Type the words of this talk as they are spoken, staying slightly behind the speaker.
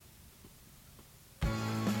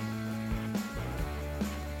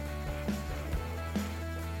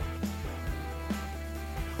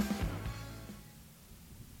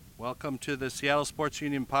Welcome to the Seattle Sports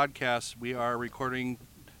Union podcast. We are recording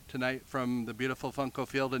tonight from the beautiful Funko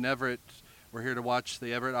Field in Everett. We're here to watch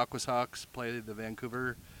the Everett Aquashawks play the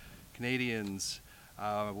Vancouver Canadians.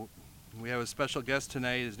 We have a special guest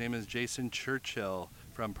tonight. His name is Jason Churchill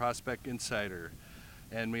from Prospect Insider.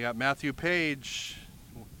 And we got Matthew Page.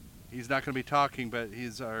 He's not going to be talking, but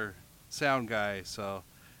he's our sound guy. So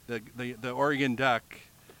the Oregon Duck.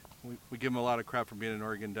 We give him a lot of crap for being an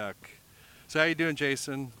Oregon Duck. So how you doing,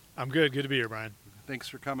 Jason? I'm good. Good to be here, Brian. Thanks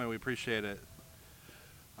for coming. We appreciate it.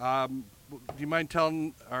 Do you mind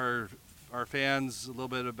telling our fans a little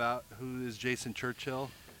bit about who is Jason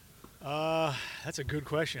Churchill? That's a good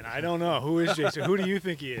question. I don't know. Who is Jason? Who do you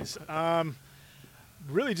think he is?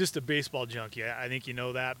 Really just a baseball junkie. I think you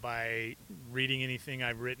know that by reading anything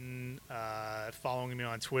I've written, following me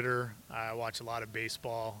on Twitter. I watch a lot of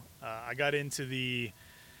baseball. I got into the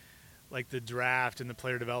draft and the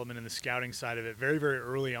player development and the scouting side of it very, very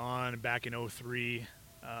early on back in 2003,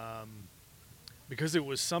 because it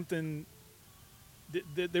was something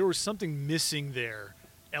there was something missing there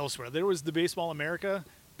elsewhere. There was the Baseball America,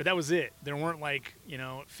 but that was it. There weren't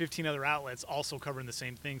 15 other outlets also covering the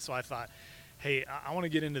same thing. So I thought, hey, I want to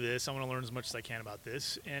get into this. I want to learn as much as I can about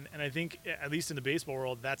this. And I think, at least in the baseball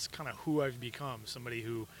world, that's kind of who I've become, somebody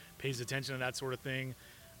who pays attention to that sort of thing.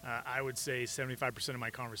 I would say 75% of my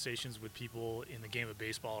conversations with people in the game of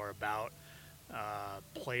baseball are about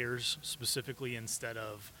players specifically, instead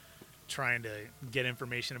of trying to get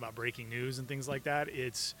information about breaking news and things like that.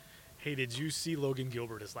 It's, hey, did you see Logan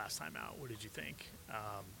Gilbert his last time out? What did you think?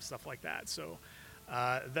 Stuff like that. So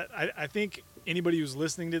I think anybody who's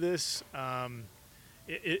listening to this,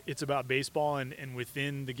 it's about baseball, and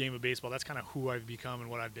within the game of baseball, that's kind of who I've become and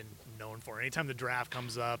what I've been known for. Anytime the draft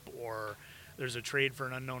comes up, or there's a trade for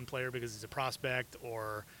an unknown player because he's a prospect,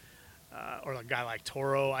 or a guy like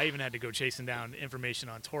Toro. I even had to go chasing down information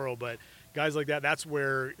on Toro, but guys like that, that's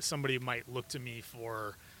where somebody might look to me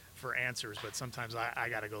for answers, but sometimes I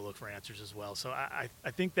got to go look for answers as well. So I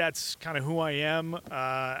think that's kind of who I am.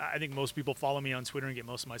 I think most people follow me on Twitter and get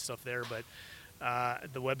most of my stuff there, but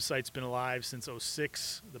the website's been alive since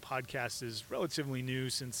 2006. The podcast is relatively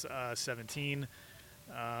new since 2017.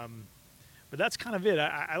 But that's kind of it.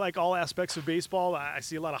 I like all aspects of baseball. I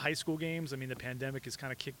see a lot of high school games. I mean, the pandemic has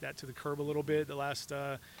kind of kicked that to the curb a little bit the last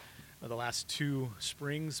 2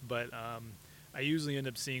 springs. But I usually end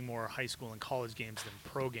up seeing more high school and college games than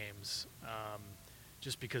pro games,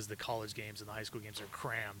 just because the college games and the high school games are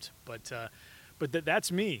crammed. But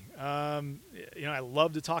that's me. I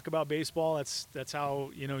love to talk about baseball. That's how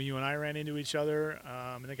you and I ran into each other.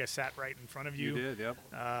 I think I sat right in front of you. You did, yep.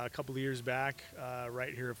 A couple of years back,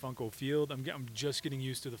 right here at Funko Field. I'm just getting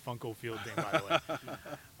used to the Funko Field thing, by the way.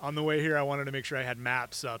 On the way here, I wanted to make sure I had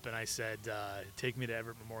maps up, and I said, "Take me to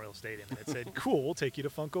Everett Memorial Stadium." And it said, "Cool, we'll take you to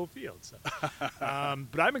Funko Field." So,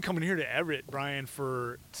 but I've been coming here to Everett, Brian,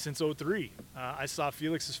 since 2003. I saw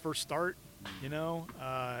Felix's first start. In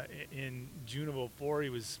June of 2004, he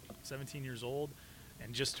was 17 years old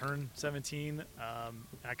and just turned 17. I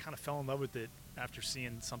kind of fell in love with it after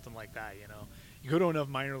seeing something like that. You go to enough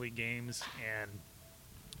minor league games and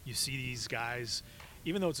you see these guys,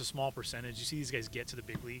 even though it's a small percentage, you see these guys get to the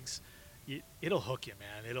big leagues. It'll hook you,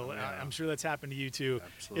 man. I'm sure that's happened to you too.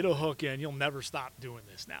 Absolutely. It'll hook you, and you'll never stop doing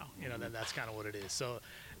this now. That's kind of what it is. So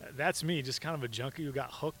that's me, just kind of a junkie who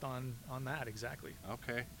got hooked on that. Exactly.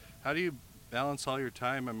 Okay. How do you balance all your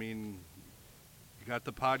time? I mean, you got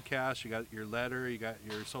the podcast, you got your letter, you got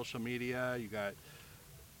your social media, you got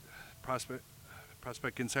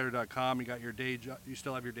prospectinsider.com, you got your day job. You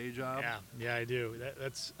still have your day job? Yeah, I do.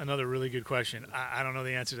 That's another really good question. I don't know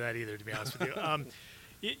the answer to that either, to be honest with you.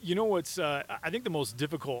 You know what's I think the most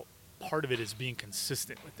difficult part of it is being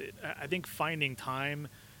consistent with it. I think finding time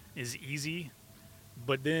is easy.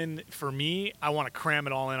 But then for me, I want to cram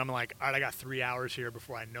it all in. I'm like, all right, I got 3 hours here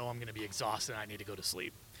before I know I'm going to be exhausted and I need to go to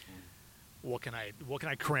sleep. What can I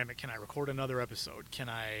cram it? Can I record another episode? Can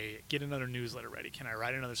I get another newsletter ready? Can I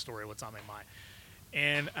write another story? What's on my mind?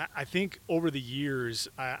 And I think over the years,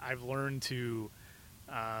 I've learned to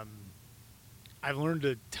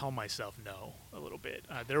tell myself no a little bit.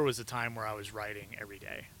 There was a time where I was writing every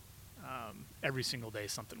day. Every single day,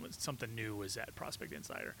 something new was at Prospect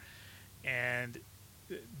Insider. And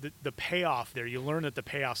the payoff there, you learn that the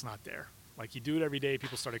payoff's not there. Like, you do it every day,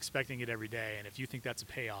 people start expecting it every day, and if you think that's a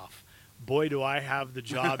payoff, boy, do I have the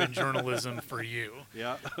job in journalism for you.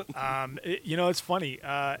 Yeah. It's funny.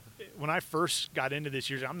 When I first got into this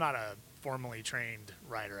year, I'm not a formally trained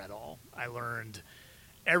writer at all. I learned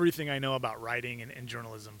everything I know about writing and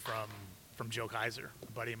journalism from Joe Kaiser,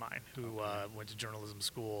 a buddy of mine who went to journalism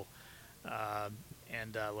school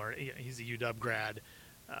and learned. He's a UW grad.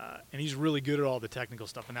 and he's really good at all the technical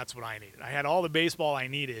stuff, and that's what I needed. I had all the baseball I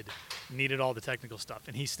needed all the technical stuff,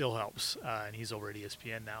 and he still helps, and he's over at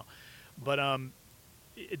ESPN now. But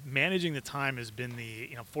managing the time has been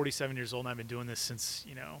 47 years old, and I've been doing this since,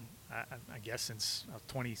 I guess since I was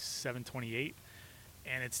 27, 28,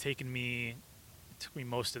 and it took me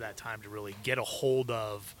most of that time to really get a hold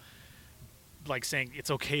of, like, saying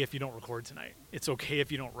it's okay if you don't record tonight. It's okay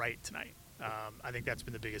if you don't write tonight. I think that's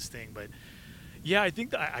been the biggest thing. But, yeah, I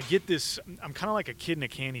think that I get this. I'm kind of like a kid in a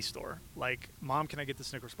candy store. Like, Mom, can I get the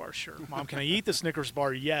Snickers bar? Sure. Mom, can I eat the Snickers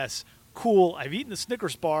bar? Yes. Cool. I've eaten the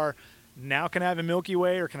Snickers bar. Now can I have a Milky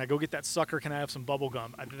Way, or can I go get that sucker? Can I have some bubble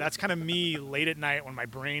gum? That's kind of me late at night when my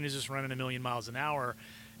brain is just running a million miles an hour.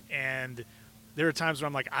 And there are times where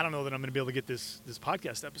I'm like, I don't know that I'm going to be able to get this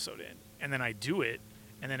podcast episode in. And then I do it.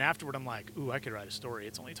 And then afterward, I'm like, ooh, I could write a story.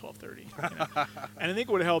 It's only 12:30. And I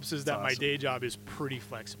think what helps is that my day job is pretty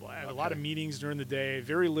flexible. I have a lot of meetings during the day,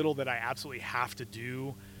 very little that I absolutely have to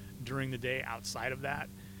do during the day outside of that.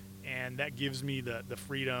 And that gives me the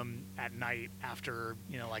freedom at night after,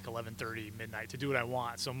 like 11:30, midnight, to do what I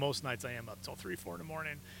want. So most nights I am up till 3, 4 in the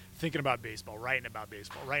morning thinking about baseball, writing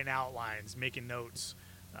outlines, making notes,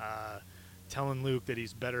 telling Luke that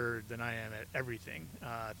he's better than I am at everything,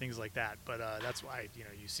 things like that. But that's why,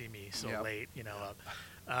 you see me so late,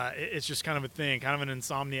 it's just kind of a thing, kind of an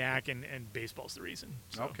insomniac, and baseball's the reason.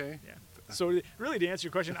 So, okay. Yeah. So really, to answer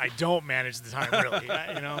your question, I don't manage the time really.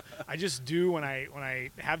 I just do when I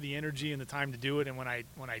have the energy and the time to do it, and when I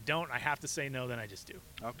don't, I have to say no. Then I just do.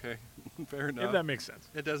 Okay, fair enough. If that makes sense.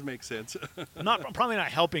 It does make sense. I'm probably not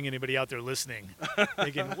helping anybody out there listening,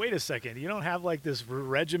 thinking, wait a second, you don't have like this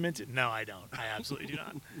regimented? No, I don't. I absolutely do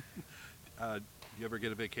not. You ever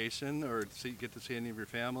get a vacation or get to see any of your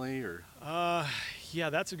family or? Yeah,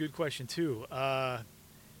 that's a good question too.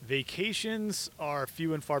 Vacations are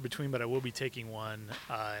few and far between, but I will be taking one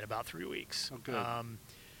in about 3 weeks. Oh, good.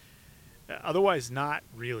 Otherwise, not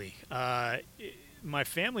really. My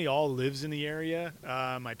family all lives in the area.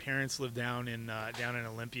 My parents live down in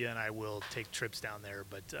Olympia, and I will take trips down there.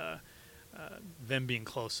 But them being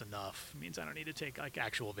close enough means I don't need to take like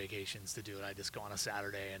actual vacations to do it. I just go on a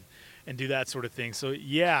Saturday and do that sort of thing. So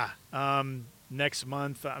yeah, next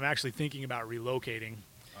month I'm actually thinking about relocating.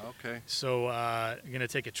 Okay. So I'm going to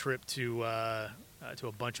take a trip to a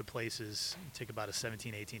bunch of places, take about a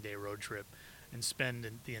 17, 18-day road trip, and spend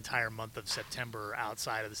the entire month of September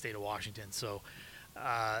outside of the state of Washington. So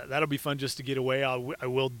that'll be fun just to get away. I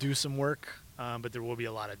will do some work, but there will be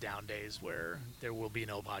a lot of down days where there will be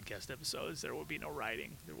no podcast episodes. There will be no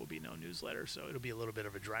writing. There will be no newsletter. So it'll be a little bit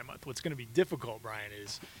of a dry month. What's going to be difficult, Brian,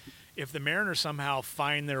 is if the Mariners somehow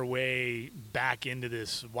find their way back into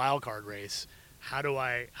this wild card race, how do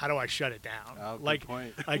I shut it down? Oh, good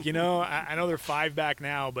point. I know they're 5 back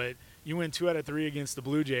now, but you win 2 out of 3 against the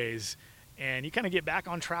Blue Jays, and you kind of get back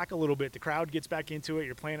on track a little bit. The crowd gets back into it.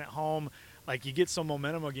 You're playing at home. Like, you get some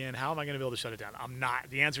momentum again. How am I going to be able to shut it down? I'm not.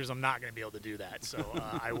 The answer is I'm not going to be able to do that. So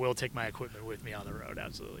I will take my equipment with me on the road,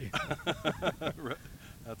 absolutely.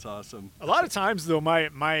 That's awesome. A lot of times, though,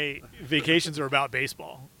 my vacations are about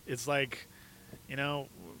baseball. It's like,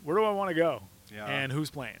 where do I want to go? Yeah. And who's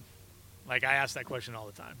playing? Like, I ask that question all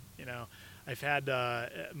the time. I've had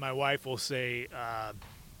my wife will say,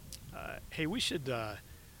 "Hey, we should go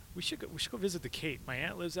visit the Cape. My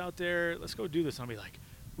aunt lives out there. Let's go do this." And I'll be like,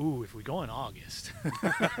 "Ooh, if we go in August,"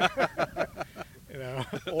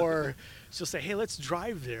 Or she'll say, "Hey, let's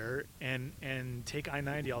drive there and take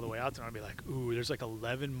I-90 all the way out there." And I'll be like, "Ooh, there's like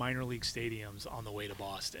 11 minor league stadiums on the way to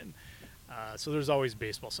Boston." So there's always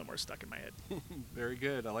baseball somewhere stuck in my head. Very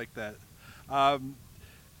good. I like that.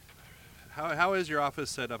 How is your office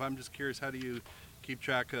set up? I'm just curious, how do you keep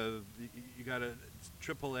track of, you got a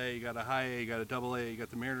AAA, you got a high A, you got a AA, you got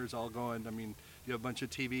the Mariners all going. I mean, you have a bunch of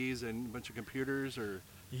TVs and a bunch of computers, or?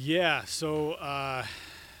 Yeah, so I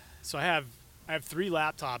have 3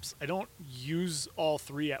 laptops. I don't use all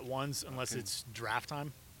 3 at once unless it's draft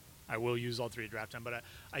time. I will use all 3 at draft time, but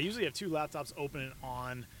I usually have 2 laptops open and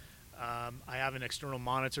on. I have an external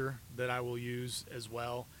monitor that I will use as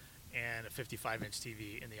well, and a 55-inch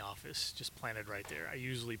TV in the office, just planted right there. I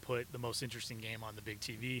usually put the most interesting game on the big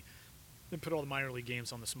TV, then put all the minor league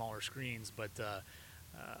games on the smaller screens. But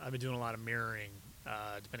I've been doing a lot of mirroring,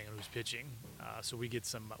 depending on who's pitching. So we'll get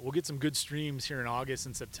some good streams here in August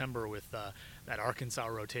and September with that Arkansas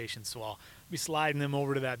rotation. So I'll be sliding them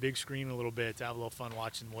over to that big screen a little bit to have a little fun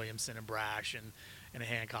watching Williamson and Brash and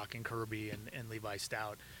Hancock and Kirby and Levi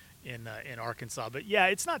Stout in Arkansas. But yeah,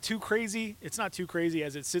 it's not too crazy. It's not too crazy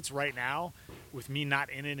as it sits right now with me not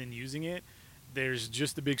in it and using it. There's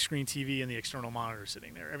just the big screen TV and the external monitor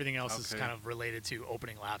sitting there. Everything else is kind of related to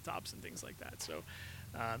opening laptops and things like that. So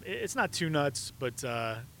It's not too nuts, but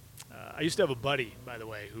I used to have a buddy, by the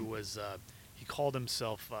way, who was he called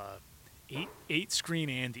himself eight screen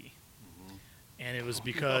Andy, and it was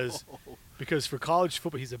because for college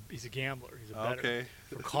football he's a gambler, he's a bettor. Okay.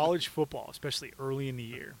 For college football, especially early in the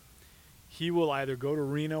year, he will either go to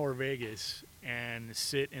Reno or Vegas and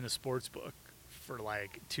sit in a sports book for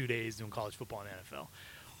like 2 days doing college football and NFL,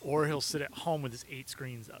 or he'll sit at home with his 8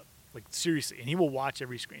 screens up, like seriously, and he will watch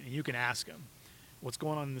every screen, and you can ask him, what's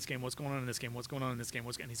going on in this game? What's going on in this game? What's going on in this game?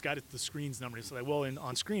 And he's got the screens numbered. He's like, well,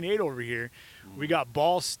 on screen 8 over here, we got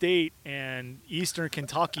Ball State and Eastern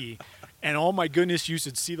Kentucky, and oh my goodness, you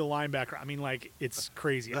should see the linebacker. I mean, like, it's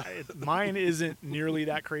crazy. Mine isn't nearly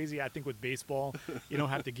that crazy. I think with baseball, you don't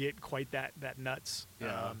have to get quite that nuts,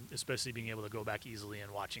 especially being able to go back easily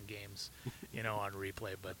and watching games, on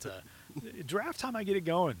replay. But draft time, I get it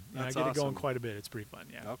going. And I get it going quite a bit. It's pretty fun.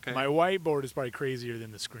 Yeah. Okay. My whiteboard is probably crazier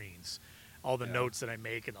than the screens. All the notes that I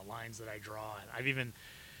make and the lines that I draw. And I've even,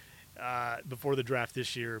 before the draft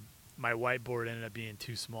this year, my whiteboard ended up being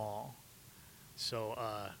too small. So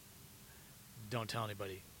don't tell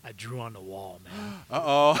anybody. I drew on the wall, man.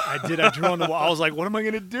 Uh-oh. I drew on the wall. I was like, what am I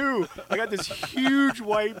going to do? I got this huge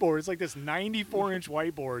whiteboard. It's like this 94-inch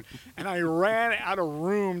whiteboard. And I ran out of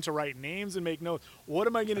room to write names and make notes. What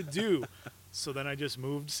am I going to do? So then I just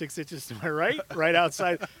moved 6 inches to my right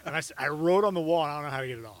outside, and I wrote on the wall, and I don't know how to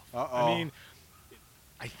get it off. Uh-oh. I mean,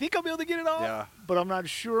 I think I'll be able to get it off, but I'm not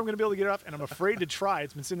sure I'm going to be able to get it off, and I'm afraid to try.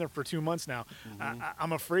 It's been sitting there for 2 months now.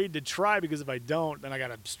 I'm afraid to try because if I don't, then I got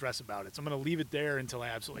to stress about it. So I'm going to leave it there until I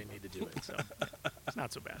absolutely need to do it. So it's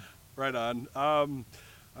not so bad. Right on.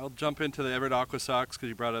 I'll jump into the Everett Aqua Sox because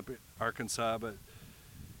you brought up Arkansas, but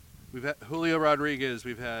we've had Julio Rodriguez,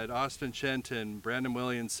 we've had Austin Shenton, Brandon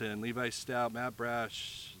Williamson, Levi Stout, Matt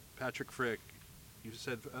Brash, Patrick Frick. You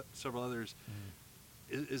said several others.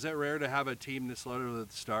 Is that rare to have a team this loaded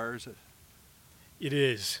with stars? It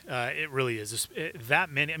is. It really is. That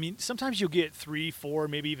many. I mean, sometimes you'll get 3, 4,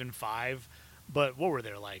 maybe even 5. But what were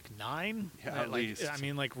there, like 9? Yeah, at least. I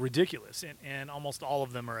mean, like ridiculous. And almost all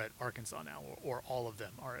of them are at Arkansas now, or all of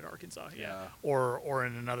them are at Arkansas. Yeah. Or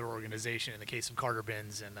in another organization. In the case of Carter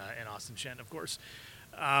Benz and Austin Shen, of course.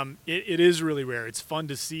 It is really rare. It's fun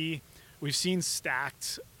to see. We've seen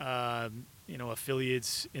stacked,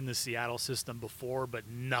 affiliates in the Seattle system before, but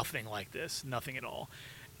nothing like this. Nothing at all.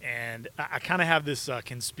 And I kind of have this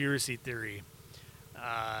conspiracy theory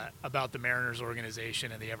about the Mariners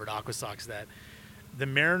organization and the Everett Aqua Sox that the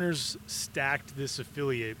Mariners stacked this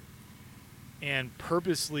affiliate and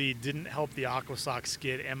purposely didn't help the Aqua Sox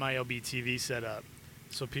get MILB TV set up.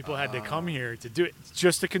 So people had to come here to do it. It's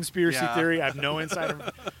just a conspiracy theory. I have no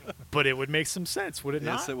insider, but it would make some sense, would it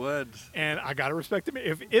not? Yes, it would. And I got to respect them.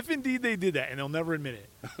 If indeed they did that, and they'll never admit it,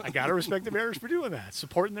 I got to respect the Mariners for doing that,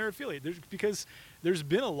 supporting their affiliate. Because there's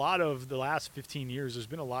been a lot of the last 15 years, there's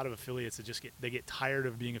been a lot of affiliates that just get tired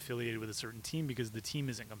of being affiliated with a certain team because the team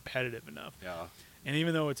isn't competitive enough. Yeah. And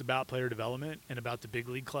even though it's about player development and about the big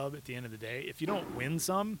league club at the end of the day, if you don't win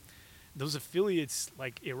some, those affiliates,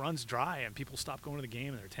 like, it runs dry and people stop going to the game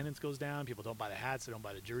and their attendance goes down. People don't buy the hats, they don't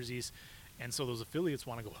buy the jerseys, and so those affiliates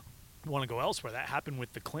want to go elsewhere. That happened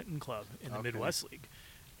with the Clinton Club in the Midwest League,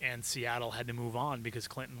 and Seattle had to move on because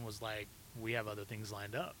Clinton was like, we have other things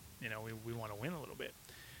lined up. We want to win a little bit.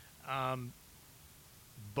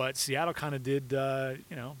 But Seattle kind of did,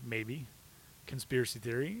 maybe conspiracy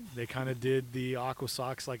theory. They kind of did the Aqua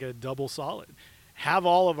Sox like a double solid. Have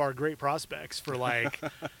all of our great prospects for like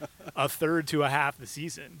a third to a half the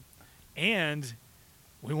season, and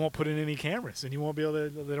we won't put in any cameras, and you won't be able to.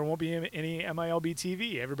 There won't be any MILB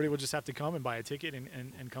TV. Everybody will just have to come and buy a ticket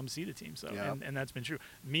and come see the team. So and that's been true.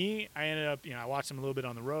 Me, I ended up I watched them a little bit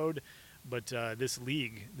on the road, but this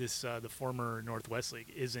league, the former Northwest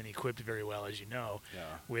League, isn't equipped very well, as you know,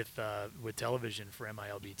 with television for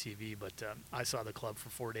MILB TV. But I saw the club for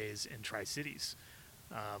 4 days in Tri-Cities.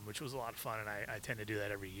 Which was a lot of fun, and I tend to do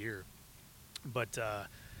that every year. But,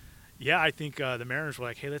 I think the Mariners were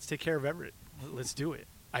like, hey, let's take care of Everett. Let's do it.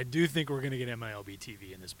 I do think we're going to get MILB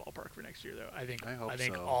TV in this ballpark for next year, though. I think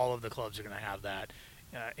so. all of the clubs are going to have that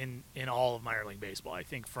in all of minor league baseball. I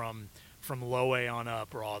think from low A on up,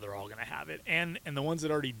 they're all going to have it. And the ones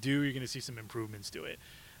that already do, you're going to see some improvements to it.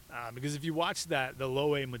 Because if you watch the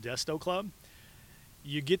low A Modesto club,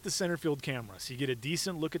 you get the center field camera, so you get a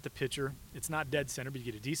decent look at the pitcher. It's not dead center, but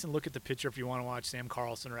you get a decent look at the pitcher if you want to watch Sam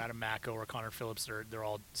Carlson or Adam Macko or Connor Phillips. They're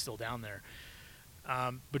all still down there.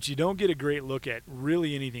 But you don't get a great look at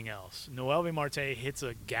really anything else. Noelvi Marte hits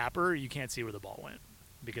a gapper. You can't see where the ball went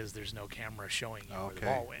because there's no camera showing you where the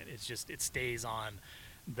ball went. It's just it stays on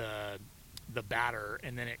the the batter,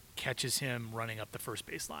 and then it catches him running up the first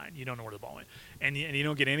base line. You don't know where the ball went, and you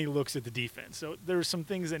don't get any looks at the defense. So there's some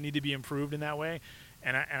things that need to be improved in that way,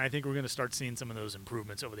 and I think we're going to start seeing some of those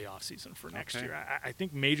improvements over the offseason for next year. I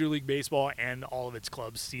think Major League Baseball and all of its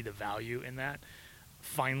clubs see the value in that.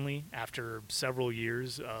 Finally, after several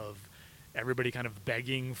years of everybody kind of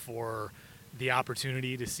begging for the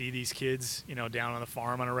opportunity to see these kids, down on the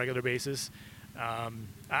farm on a regular basis,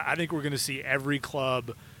 I think we're going to see every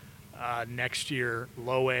club next year,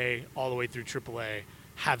 low A all the way through Triple A,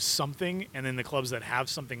 have something, and then the clubs that have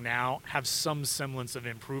something now have some semblance of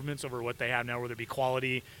improvements over what they have now, whether it be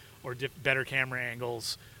quality or better camera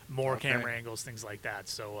angles, more camera angles, things like that.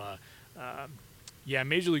 So, yeah,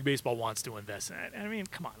 Major League Baseball wants to invest in it. And I mean,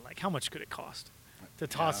 come on, like, how much could it cost to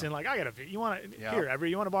toss in? Like, I got a you want to here,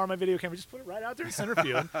 Everett, you want to borrow my video camera? Just put it right out there in center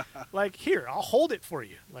field. Like, here, I'll hold it for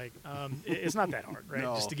you. Like, it's not that hard, right?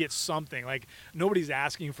 No. Just to get something. Like, nobody's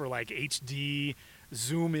asking for like HD,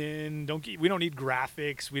 zoom in. We don't need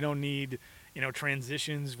graphics. We don't need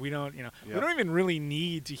transitions. We don't we don't even really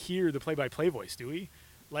need to hear the play-by-play voice, do we?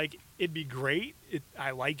 Like, it'd be great.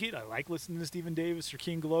 I like it. I like listening to Stephen Davis or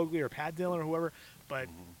King Galogli or Pat Dillon or whoever. But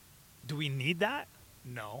do we need that?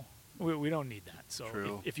 No, we don't need that.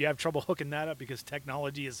 So if you have trouble hooking that up because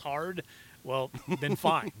technology is hard, well, then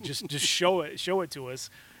fine. just show it to us.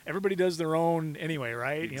 Everybody does their own anyway,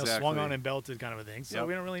 right? Exactly. Swung on and belted kind of a thing. So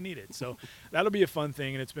we don't really need it. So that'll be a fun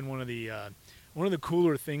thing, and it's been one of the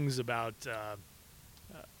cooler things about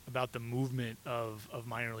the movement of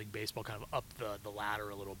minor league baseball, kind of up the ladder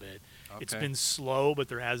a little bit. Okay. It's been slow, but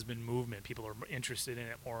there has been movement. People are interested in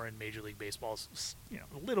it more, in Major League Baseball,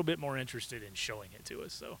 a little bit more interested in showing it to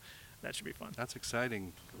us. So that should be fun. That's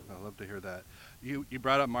exciting. I love to hear that. You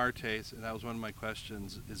brought up Marte, and that was one of my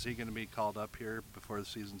questions. Is he going to be called up here before the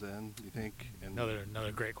season's end, do you think? And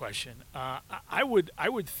another great question. I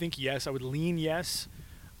would think yes. I would lean yes.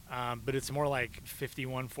 But it's more like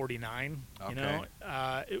 51-49,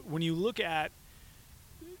 when you look at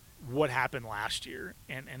what happened last year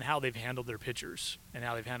and how they've handled their pitchers and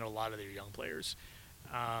how they've handled a lot of their young players.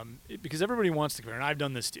 Because everybody wants to compare, and I've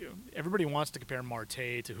done this too, everybody wants to compare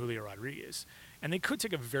Marte to Julio Rodriguez. And they could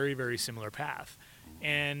take a very, very similar path.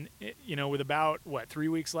 And, with about, 3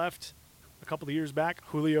 weeks left, a couple of years back,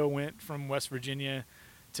 Julio went from West Virginia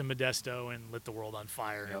to Modesto and lit the world on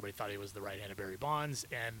fire. Yep. Everybody thought he was the right hand of Barry Bonds.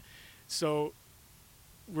 And so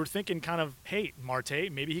we're thinking kind of, hey, Marte,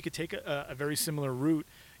 maybe he could take a very similar route,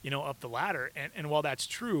 up the ladder. And while that's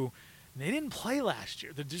true, they didn't play last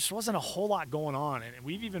year. There just wasn't a whole lot going on. And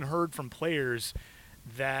we've even heard from players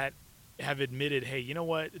that have admitted, hey, you know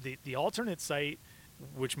what, the alternate site,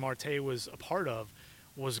 which Marte was a part of,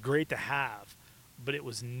 was great to have. But it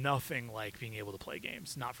was nothing like being able to play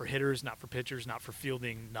games. Not for hitters, not for pitchers, not for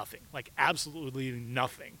fielding, nothing. Like, absolutely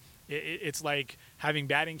nothing. It's like having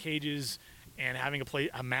batting cages and having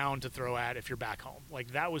a mound to throw at if you're back home.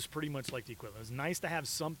 Like, that was pretty much like the equivalent. It was nice to have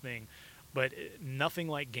something, but nothing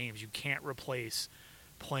like games. You can't replace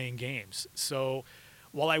playing games. So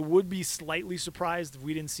while I would be slightly surprised if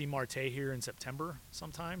we didn't see Marte here in September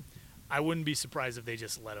sometime, I wouldn't be surprised if they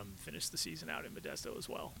just let him finish the season out in Modesto as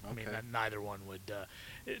well. Okay. I mean, neither one would.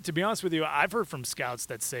 To be honest with you, I've heard from scouts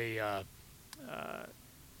that say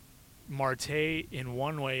Marte in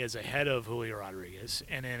one way is ahead of Julio Rodriguez,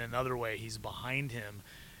 and in another way he's behind him.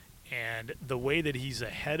 And the way that he's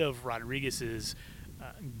ahead of Rodriguez is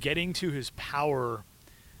getting to his power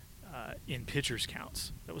in pitchers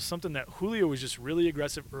counts. That was something that Julio was just really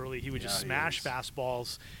aggressive early. He would just smash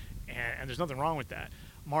fastballs, and there's nothing wrong with that.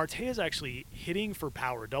 Marte is actually hitting for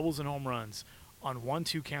power, doubles and home runs, on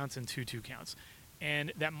 1-2 counts and 2-2 counts.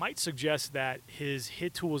 And that might suggest that his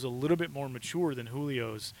hit tool is a little bit more mature than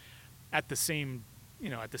Julio's at the same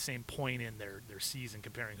point in their season,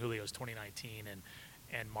 comparing Julio's 2019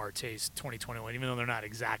 and Marte's 2021, even though they're not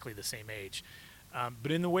exactly the same age.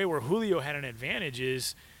 But in the way where Julio had an advantage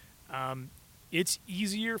is it's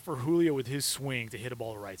easier for Julio with his swing to hit a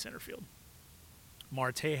ball to right center field.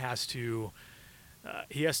 Marte has to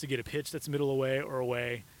get a pitch that's middle away or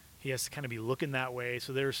away. He has to kind of be looking that way.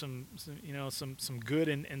 So there's some good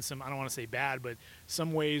and some, I don't want to say bad, but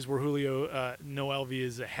some ways where Julio, Noelvi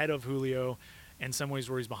is ahead of Julio, and some ways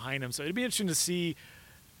where he's behind him. So it'd be interesting to see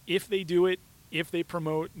if they do it, if they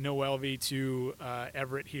promote Noelvi to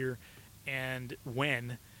Everett here, and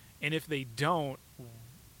when. And if they don't,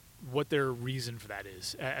 what their reason for that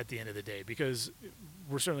is at the end of the day, because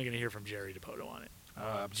we're certainly going to hear from Jerry DiPoto on it.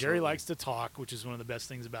 Jerry likes to talk, which is one of the best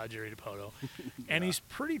things about Jerry DiPoto. And he's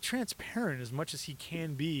pretty transparent as much as he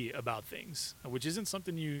can be about things, which isn't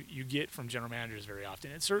something you get from general managers very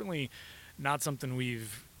often. It's certainly not something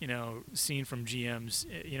we've, seen from GMs,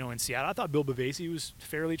 in Seattle. I thought Bill Bavasi was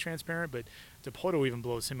fairly transparent, but DiPoto even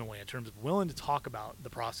blows him away in terms of willing to talk about the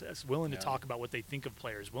process, willing to talk about what they think of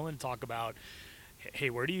players, willing to talk about, hey,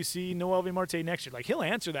 where do you see Noel V. Marte next year? Like, he'll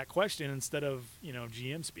answer that question instead of,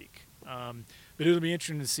 GM speak. But it'll be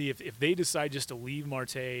interesting to see if they decide just to leave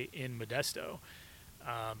Marte in Modesto,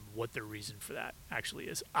 what their reason for that actually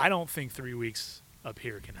is. I don't think 3 weeks up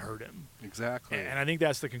here can hurt him. Exactly. And I think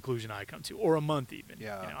that's the conclusion I come to, or a month even.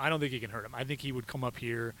 Yeah. I don't think he can hurt him. I think he would come up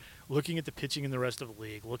here looking at the pitching in the rest of the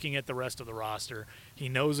league, looking at the rest of the roster. He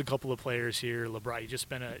knows a couple of players here. He just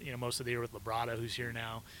spent most of the year with Labrada, who's here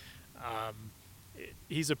now.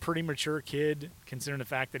 He's a pretty mature kid, considering the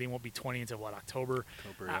fact that he won't be 20 until, October.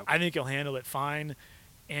 Yep. I think he'll handle it fine.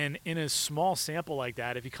 And in a small sample like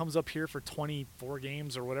that, if he comes up here for 24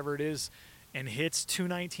 games or whatever it is and hits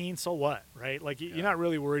 219, so what, right? Like, you're not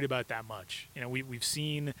really worried about that much. We've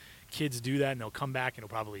seen kids do that, and they'll come back, and he'll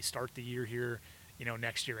probably start the year here,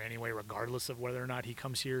 next year anyway, regardless of whether or not he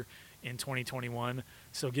comes here in 2021.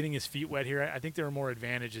 So getting his feet wet here, I think there are more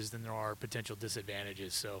advantages than there are potential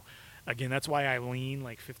disadvantages. So, again, that's why I lean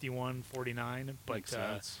like 51-49. Makes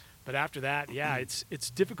sense. But after that, it's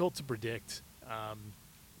difficult to predict.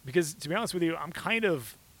 Because, to be honest with you, I'm kind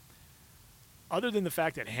of, other than the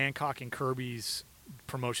fact that Hancock and Kirby's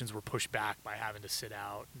promotions were pushed back by having to sit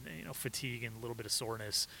out, and, fatigue and a little bit of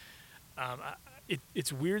soreness,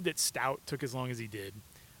 it's weird that Stout took as long as he did,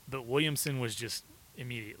 but Williamson was just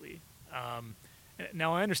immediately.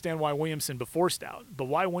 Now, I understand why Williamson before Stout, but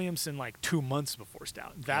why Williamson like 2 months before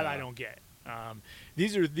Stout? That I don't get.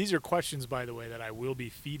 These are questions, by the way, that I will be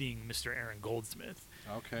feeding Mr. Aaron Goldsmith.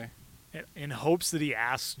 Okay. In hopes that he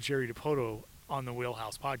asks Jerry DiPoto on the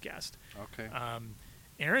Wheelhouse podcast. Okay.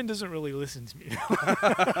 Aaron doesn't really listen to me.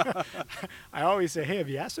 I always say, hey, have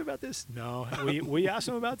you asked him about this? No. We asked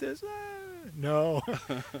him about this? No.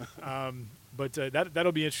 But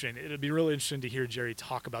that'll be interesting. It'll be really interesting to hear Jerry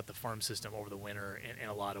talk about the farm system over the winter in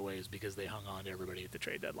a lot of ways, because they hung on to everybody at the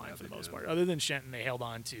trade deadline for the most part. Other than Shenton, they held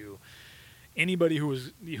on to anybody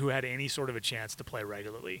who had any sort of a chance to play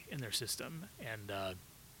regularly in their system. And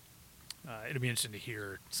it'll be interesting to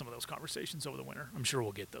hear some of those conversations over the winter. I'm sure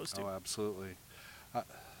we'll get those too. Oh, absolutely.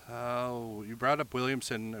 You brought up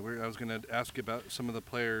Williamson. I was going to ask you about some of the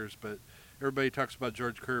players, but everybody talks about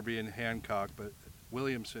George Kirby and Hancock, but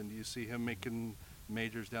Williamson, do you see him making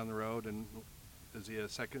majors down the road? And is he a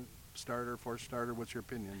second starter, fourth starter? What's your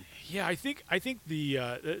opinion? Yeah, I think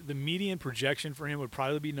the median projection for him would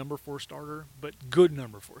probably be number 4 starter, but good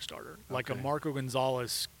number 4 starter, like a Marco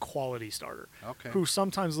Gonzalez quality starter, who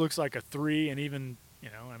sometimes looks like a 3, and even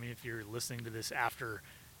if you're listening to this after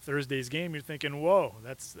Thursday's game, you're thinking, whoa,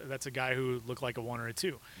 that's a guy who looked like a 1 or a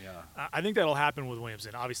 2. Yeah, I think that'll happen with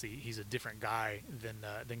Williamson. Obviously, he's a different guy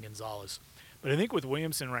than Gonzalez. But I think with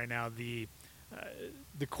Williamson right now, the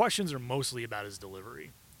questions are mostly about his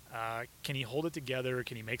delivery. Can he hold it together?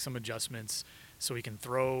 Can he make some adjustments so he can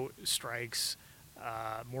throw strikes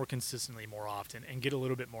more consistently, more often, and get a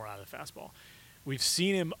little bit more out of the fastball? We've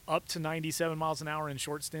seen him up to 97 miles an hour in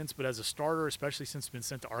short stints, but as a starter, especially since he's been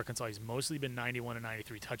sent to Arkansas, he's mostly been 91 and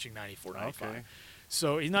 93, touching 94, 95. Okay.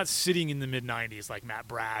 So he's not sitting in the mid-90s like Matt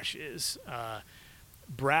Brash is.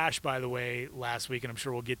 Brash, by the way, last week, and I'm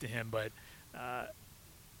sure we'll get to him, but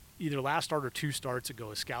either last start or 2 starts ago,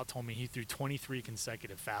 a scout told me he threw 23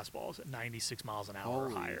 consecutive fastballs at 96 miles an hour or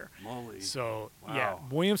higher. Moly. So, wow.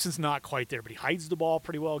 Williamson's not quite there, but he hides the ball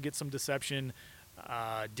pretty well, gets some deception.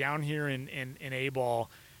 Down here in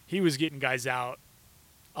A-ball, he was getting guys out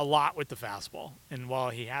a lot with the fastball. And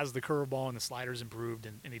while he has the curveball and the slider's improved,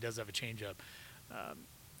 and he does have a changeup,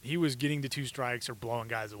 he was getting to 2 strikes or blowing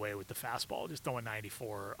guys away with the fastball, just throwing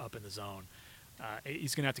 94 up in the zone.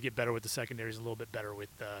 He's going to have to get better with the secondaries, a little bit better with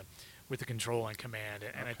the control and command.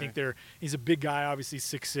 And I think he's a big guy, obviously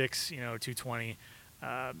 6'6", 220.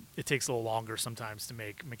 It takes a little longer sometimes to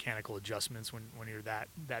make mechanical adjustments when you're that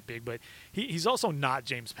big. But he's also not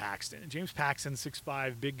James Paxton. James Paxton,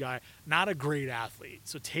 6'5", big guy, not a great athlete.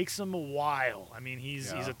 So it takes him a while. I mean,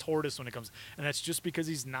 he's a tortoise when it comes. And that's just because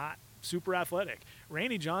he's not super athletic.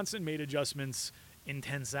 Randy Johnson made adjustments in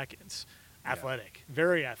 10 seconds. Athletic,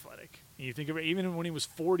 very athletic. You think of it, even when he was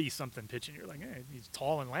 40-something pitching, you're like, hey, he's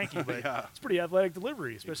tall and lanky, but it's pretty athletic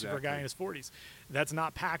delivery, especially for a guy in his 40s. That's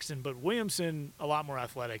not Paxton, but Williamson, a lot more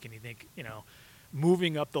athletic. And you think,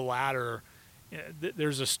 moving up the ladder,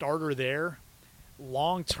 there's a starter there.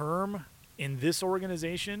 Long term in this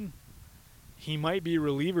organization, he might be a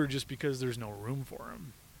reliever just because there's no room for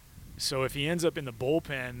him. So if he ends up in the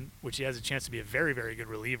bullpen, which he has a chance to be a very, very good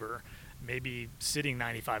reliever, maybe sitting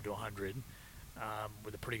 95 to 100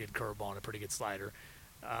 with a pretty good curveball and a pretty good slider,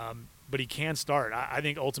 but he can start. I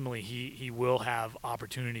think ultimately he will have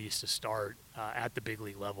opportunities to start at the big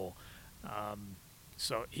league level.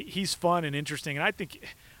 So he's fun and interesting, and I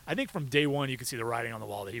think from day one you could see the writing on the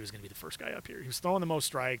wall that he was going to be the first guy up here. He was throwing the most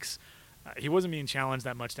strikes. He wasn't being challenged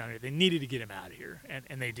that much down here. They needed to get him out of here,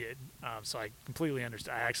 and they did. So I completely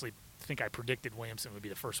understand. I actually think I predicted Williamson would be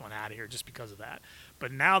the first one out of here just because of that.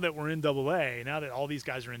 But now that we're in AA, now that all these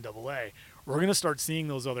guys are in AA, we're going to start seeing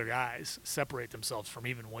those other guys separate themselves from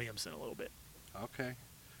even Williamson a little bit. Okay.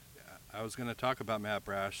 I was going to talk about Matt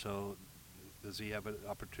Brash, so does he have an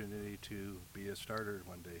opportunity to be a starter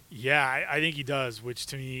one day? Yeah, I think he does, which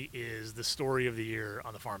to me is the story of the year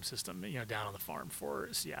on the farm system, down on the farm for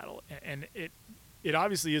Seattle. And it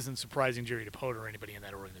obviously isn't surprising Jerry DePote or anybody in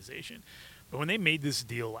that organization. But when they made this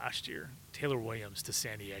deal last year, Taylor Williams to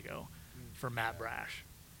San Diego for Matt Brash,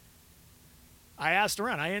 I asked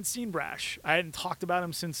around. I hadn't seen Brash. I hadn't talked about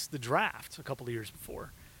him since the draft a couple of years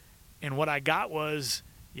before. And what I got was,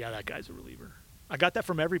 yeah, that guy's a reliever. I got that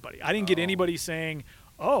from everybody. I didn't get anybody saying,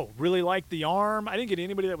 oh, really like the arm. I didn't get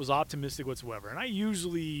anybody that was optimistic whatsoever. And I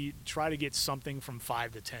usually try to get something from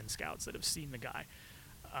 5 to 10 scouts that have seen the guy.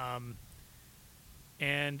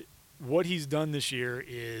 And what he's done this year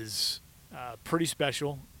is pretty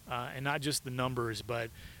special, and not just the numbers, but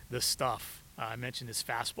the stuff. I mentioned his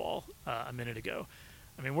fastball a minute ago.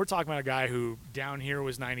 I mean, we're talking about a guy who down here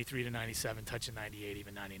was 93 to 97, touching 98,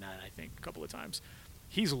 even 99, I think, a couple of times.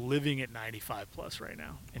 He's living at 95 plus right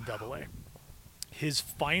now in AA. His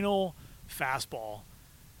final fastball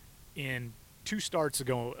in 2 starts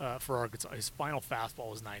ago for Arkansas, his final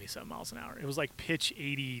fastball was 97 miles an hour. It was like pitch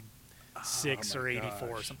 86 or 84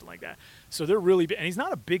 or something like that. So they're really big. And he's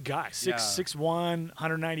not a big guy, 6'1",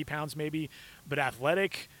 190 pounds maybe, but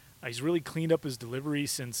athletic. He's really cleaned up his delivery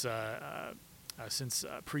since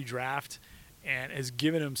pre-draft and has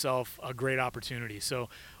given himself a great opportunity. So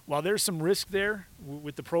while there's some risk there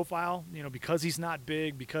with the profile, because he's not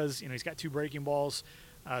big, because he's got 2 breaking balls,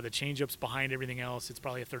 the changeup's behind everything else. It's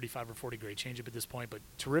probably a 35 or 40 grade changeup at this point, but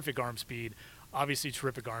terrific arm speed, obviously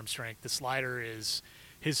terrific arm strength. The slider is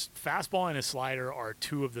his fastball and his slider are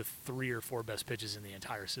 2 of the 3 or 4 best pitches in the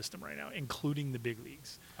entire system right now, including the big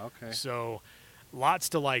leagues. Okay. So lots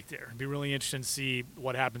to like there. It'd be really interesting to see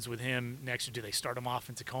what happens with him next year. Do they start him off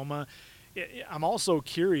in Tacoma? I'm also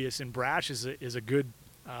curious, and Brash is a good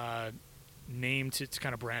name to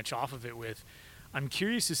kind of branch off of it with. I'm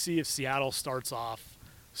curious to see if Seattle starts off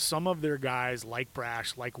some of their guys like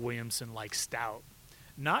Brash, like Williamson, like Stout,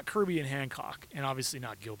 not Kirby and Hancock, and obviously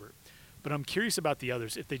not Gilbert. But I'm curious about the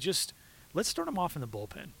others. If they let's start them off in the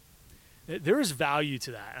bullpen. There is value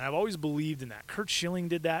to that, and I've always believed in that. Kurt Schilling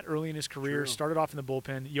did that early in his career, started off in the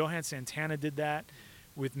bullpen. Johan Santana did that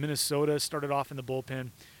with Minnesota, started off in the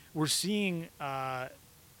bullpen. We're seeing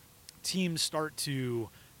teams start to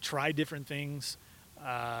try different things.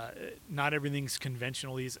 Not everything's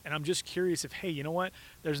conventional. And I'm just curious if, hey, you know what?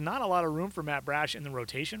 There's not a lot of room for Matt Brash in the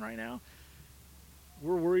rotation right now.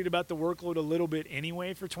 We're worried about the workload a little bit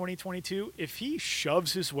anyway for 2022. If he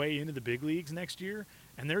shoves his way into the big leagues next year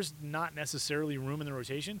and there's not necessarily room in the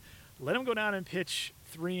rotation, let him go down and pitch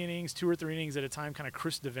 3 innings, 2 or 3 innings at a time, kind of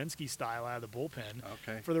Chris Davinsky style out of the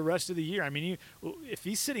bullpen for the rest of the year. I mean, if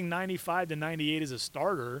he's sitting 95 to 98 as a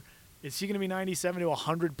starter, is he going to be 97 to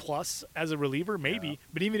 100 plus as a reliever? Maybe. Yeah.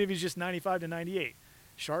 But even if he's just 95 to 98,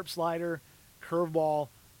 sharp slider, curveball,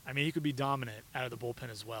 I mean, he could be dominant out of the bullpen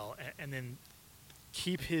as well. And then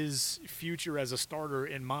keep his future as a starter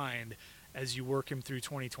in mind as you work him through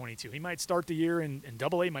 2022. He might start the year in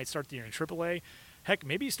AA, might start the year in AAA. Heck,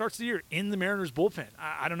 maybe he starts the year in the Mariners bullpen.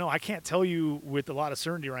 I don't know. I can't tell you with a lot of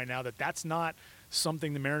certainty right now that that's not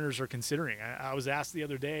something the Mariners are considering. I was asked the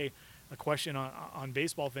other day a question on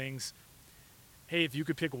baseball things. Hey, if you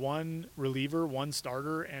could pick one reliever, one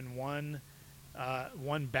starter, and one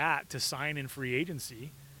bat to sign in free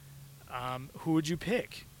agency, who would you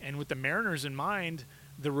pick? And with the Mariners in mind,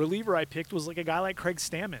 the reliever I picked was like a guy like Craig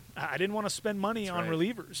Stammen. I didn't want to spend money on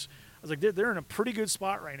relievers. I was like, they're in a pretty good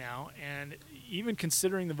spot right now, and even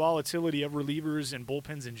considering the volatility of relievers and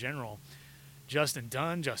bullpens in general, Justin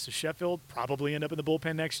Dunn, Justice Sheffield probably end up in the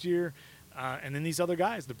bullpen next year. And then these other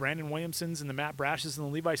guys, the Brandon Williamsons and the Matt Brashes and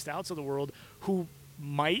the Levi Stouts of the world, who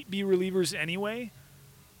might be relievers anyway,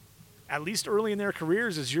 at least early in their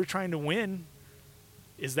careers as you're trying to win.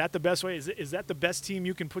 Is that the best way? Is that the best team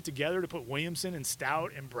you can put together to put Williamson and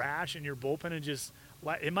Stout and Brash in your bullpen and just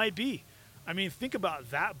 – it might be. I mean, think about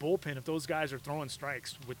that bullpen if those guys are throwing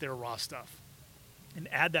strikes with their raw stuff. and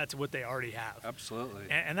add that to what they already have. Absolutely.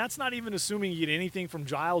 And that's not even assuming you get anything from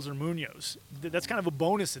Giles or Munoz. That's kind of a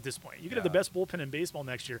bonus at this point. You could have the best bullpen in baseball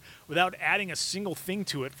next year without adding a single thing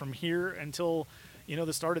to it from here until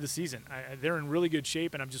the start of the season. They're in really good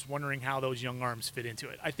shape, and I'm just wondering how those young arms fit into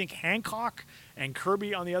it. I think Hancock and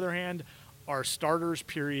Kirby, on the other hand, are starters,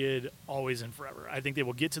 period, always and forever. I think they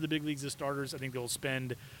will get to the big leagues as starters. I think they will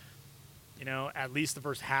spend, at least the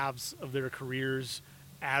first halves of their careers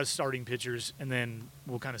as starting pitchers, and then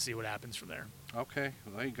we'll kind of see what happens from there. Okay.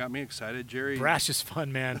 Well, you got me excited, Jerry. Brash is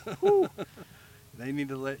fun, man. They need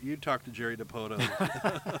to let you talk to Jerry DePoto.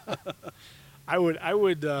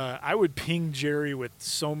 I would ping Jerry with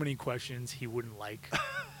so many questions he wouldn't like.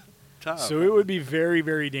 Tough. So it would be very,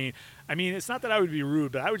 very dangerous. I mean, it's not that I would be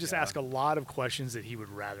rude, but I would just ask a lot of questions that he would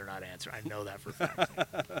rather not answer. I know that for a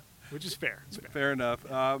fact, which is fair. It's fair. Fair enough.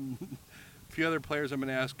 A few other players I'm going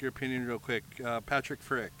to ask your opinion real quick. Patrick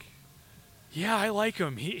Frick. Yeah, I like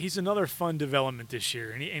him. He's another fun development this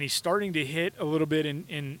year, and he's starting to hit a little bit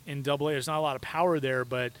in Double A. There's not a lot of power there,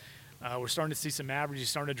 but we're starting to see some average. He's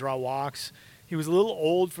starting to draw walks. He was a little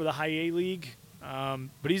old for the High A League,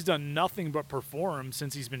 but he's done nothing but perform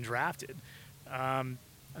since he's been drafted.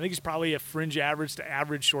 I think he's probably a fringe average to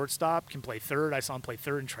average shortstop, can play third. I saw him play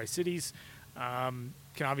third in Tri-Cities. Can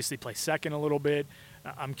obviously play second a little bit.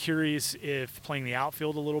 I'm curious if playing the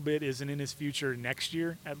outfield a little bit isn't in his future next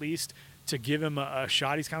year, at least, to give him a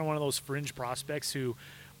shot. He's kind of one of those fringe prospects who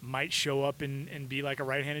might show up and be like a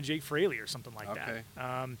right-handed Jake Fraley or something like that.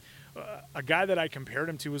 A guy that I compared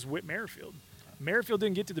him to was Whit Merrifield. Merrifield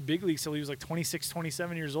didn't get to the big leagues till he was like 26,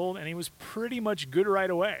 27 years old, and he was pretty much good right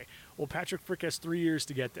away. Well, Patrick Frick has 3 years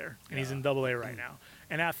to get there, and he's in Double A right now.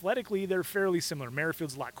 And athletically, they're fairly similar.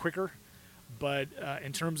 Merrifield's a lot quicker, but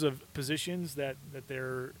in terms of positions that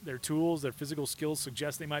their tools, their physical skills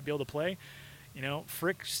suggest they might be able to play,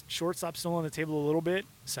 Frick's shortstop still on the table a little bit,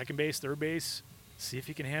 second base, third base. See if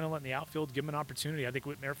he can handle it in the outfield, give him an opportunity. I think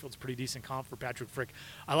Whit Merrifield's a pretty decent comp for Patrick Frick.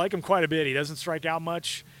 I like him quite a bit. He doesn't strike out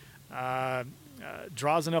much.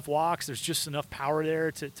 Draws enough walks. There's just enough power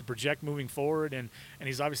there to project moving forward, and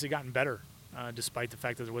he's obviously gotten better despite the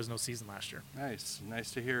fact that there was no season last year.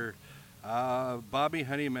 Nice to hear. Bobby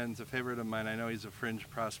Honeyman's a favorite of mine. I know he's a fringe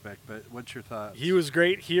prospect, but what's your thoughts? He was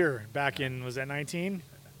great here back in, was that 19?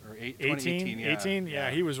 Or 2018, 18?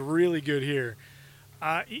 Yeah, he was really good here.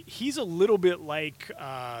 He's a little bit like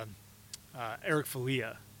Eric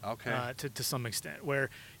Falia to some extent, where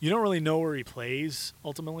you don't really know where he plays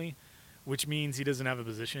ultimately, which means he doesn't have a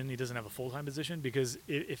position. He doesn't have a full-time position, because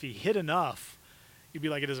if he hit enough, you'd be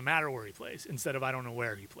like, it doesn't matter where he plays, instead of I don't know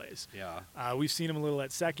where he plays. Yeah. We've seen him a little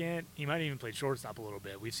at second. He might have even played shortstop a little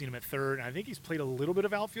bit. We've seen him at third, and I think he's played a little bit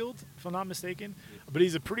of outfield, if I'm not mistaken. But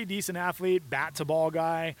he's a pretty decent athlete, bat-to-ball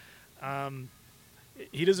guy.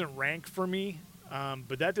 He doesn't rank for me,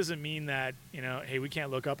 but that doesn't mean that, hey, we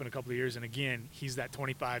can't look up in a couple of years. And, again, he's that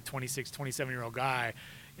 25, 26, 27-year-old guy.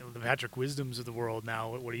 The Patrick Wisdoms of the world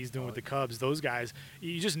now, what he's doing with the Cubs, those guys,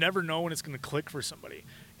 you just never know when it's going to click for somebody.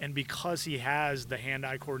 And because he has the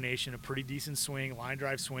hand-eye coordination, a pretty decent swing, line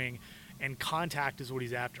drive swing, and contact is what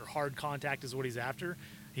he's after, hard contact is what he's after,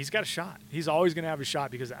 he's got a shot. He's always going to have a shot,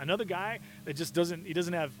 because another guy that just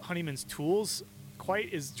doesn't have Honeyman's tools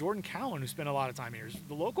quite is Jordan Cowan, who spent a lot of time here. He's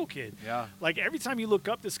the local kid. Yeah. Like, every time you look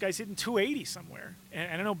up, this guy's hitting 280 somewhere.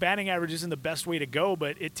 And I know batting average isn't the best way to go,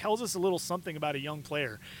 but it tells us a little something about a young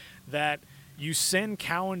player, that you send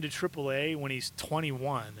Cowan to AAA when he's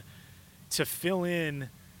 21 to fill in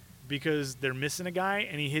because they're missing a guy,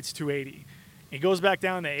 and he hits 280. He goes back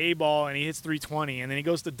down to A-ball, and he hits 320, and then he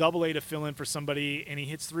goes to Double-A to fill in for somebody, and he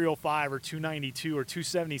hits 305 or 292 or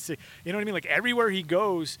 276. You know what I mean? Like, everywhere he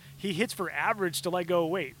goes, he hits for average to, like, go,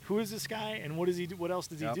 wait, who is this guy, and what does he do? What else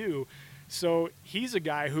does he do? So he's a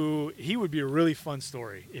guy who he would be a really fun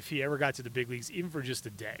story if he ever got to the big leagues, even for just a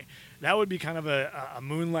day. That would be kind of a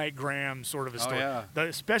Moonlight Graham sort of a story,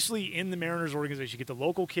 especially in the Mariners organization. You get the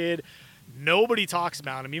local kid. Nobody talks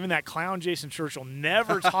about him. Even that clown Jason Churchill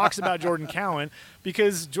never talks about Jordan Cowan,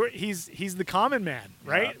 because he's the common man,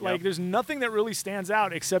 right? There's nothing that really stands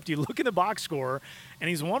out, except you look at the box score, and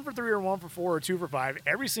he's 1 for 3 or 1 for 4 or 2 for 5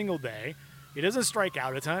 every single day. He doesn't strike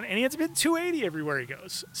out a ton, and he has been 280 everywhere he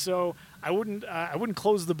goes. So I wouldn't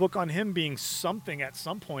close the book on him being something at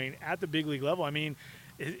some point at the big league level. I mean,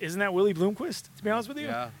 isn't that Willie Bloomquist, to be honest with you?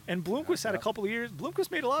 Yeah. And Bloomquist had a couple of years.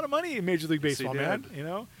 Bloomquist made a lot of money in Major League Baseball, man.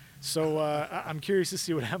 So I'm curious to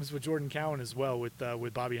see what happens with Jordan Cowan as well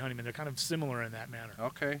with Bobby Honeyman. They're kind of similar in that manner.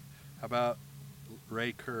 Okay. How about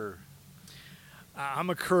Ray Kerr? I'm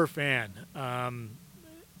a Kerr fan.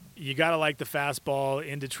 You got to like the fastball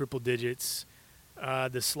into triple digits.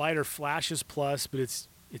 The slider flashes plus, but it's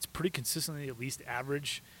It's pretty consistently at least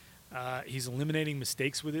average. He's eliminating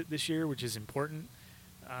mistakes with it this year, which is important.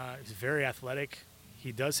 He's very athletic.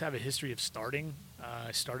 He does have a history of starting.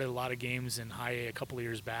 Started a lot of games in high A a couple of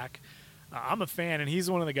years back. I'm a fan, and he's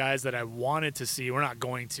one of the guys that I wanted to see. We're not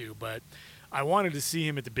going to, but I wanted to see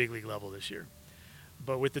him at the big league level this year.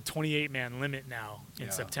 But with the 28-man limit now in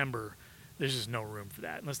September, there's just no room for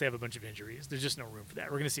that unless they have a bunch of injuries. There's just no room for that.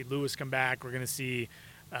 We're going to see Lewis come back. We're going to see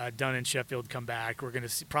Dunn and Sheffield come back. We're going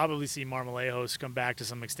to probably see Marmolejos come back to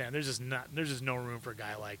some extent. There's just no room for a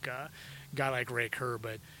guy like Ray Kerr.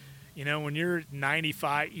 But when you're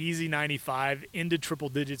 95, easy 95 into triple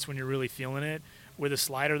digits, when you're really feeling it with a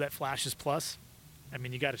slider that flashes plus, I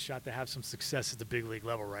mean, you got a shot to have some success at the big league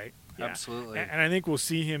level, right? Yeah. Absolutely. And I think we'll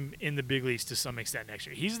see him in the big leagues to some extent next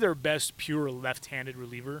year. He's their best pure left-handed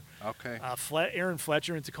reliever. Okay. Aaron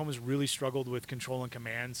Fletcher in Tacoma's really struggled with control and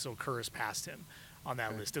command, so Kerr has passed him on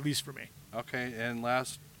that list, at least for me. Okay, and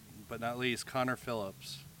last but not least, Connor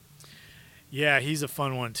Phillips. Yeah, he's a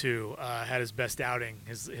fun one too. Had his best outing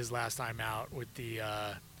his last time out with the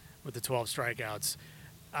 12 strikeouts.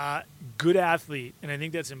 Good athlete, and I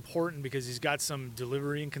think that's important because he's got some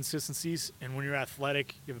delivery inconsistencies, and when you're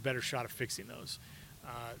athletic, you have a better shot of fixing those.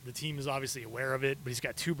 The team is obviously aware of it, but he's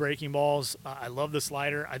got 2 breaking balls. I love the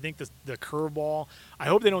slider. I think the curveball, I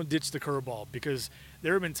hope they don't ditch the curveball because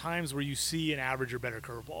there have been times where you see an average or better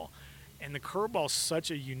curveball, and the curveball is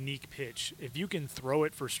such a unique pitch. If you can throw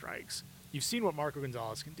it for strikes, you've seen what Marco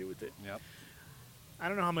Gonzalez can do with it. Yep. I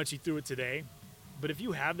don't know how much he threw it today, but if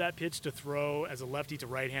you have that pitch to throw as a lefty to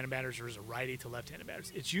right-handed batters or as a righty to left-handed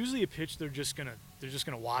batters, it's usually a pitch they're just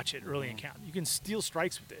gonna watch it early and count. You can steal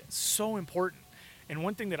strikes with it. It's so important. And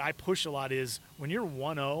one thing that I push a lot is when you're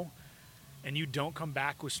 1-0 and you don't come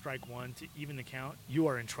back with strike one to even the count, you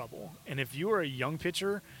are in trouble. And if you are a young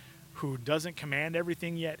pitcher who doesn't command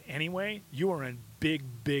everything yet anyway, you are in big,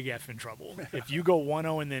 big effing trouble. If you go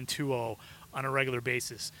 1-0 and then 2-0 on a regular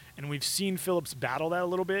basis. And we've seen Phillips battle that a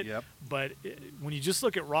little bit. Yep. But when you just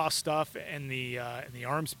look at raw stuff and the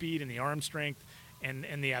arm speed and the arm strength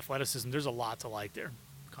and the athleticism, there's a lot to like there.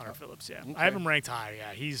 Connor Phillips, yeah. Okay. I have him ranked high,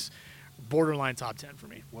 yeah. He's borderline top 10 for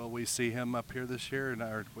me. Will we see him up here this year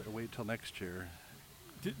or wait till next year?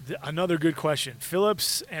 Another good question.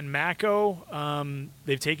 Phillips and Mako,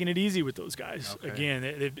 they've taken it easy with those guys. Okay. Again,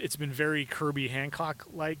 it's been very Kirby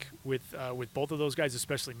Hancock-like with both of those guys,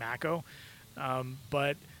 especially Mako.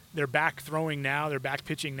 But they're back throwing now. They're back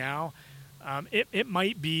pitching now. It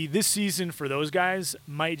might be this season for those guys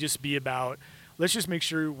might just be about let's just make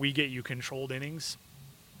sure we get you controlled innings.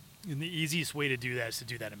 And the easiest way to do that is to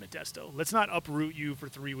do that in Modesto. Let's not uproot you for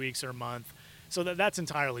 3 weeks or a month. So that's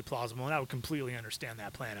entirely plausible, and I would completely understand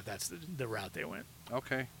that plan if that's the route they went.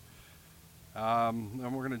 Okay.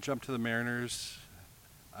 Then we're going to jump to the Mariners.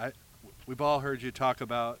 We've all heard you talk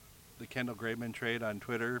about the Kendall Graveman trade on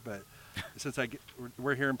Twitter, but since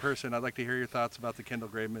we're here in person, I'd like to hear your thoughts about the Kendall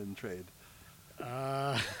Graveman trade,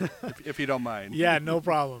 if you don't mind. Yeah, no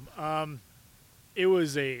problem. It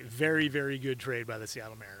was a very, very good trade by the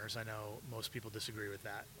Seattle Mariners. I know most people disagree with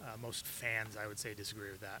that. Most fans, I would say,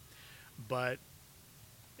 disagree with that. But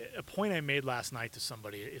a point I made last night to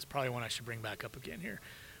somebody is probably one I should bring back up again here.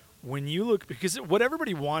 When you look, because what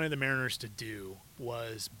everybody wanted the Mariners to do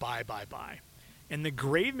was buy. And the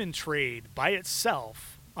Graveman trade by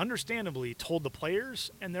itself, understandably, told the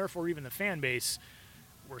players and therefore even the fan base,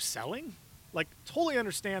 we're selling? Like, totally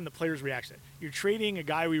understand the players' reaction. You're trading a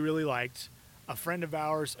guy we really liked, a friend of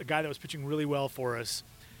ours, a guy that was pitching really well for us,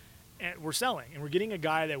 and we're selling. And we're getting a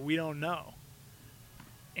guy that we don't know.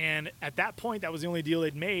 And at that point, that was the only deal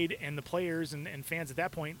they'd made, and the players and fans at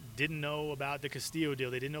that point didn't know about the Castillo deal.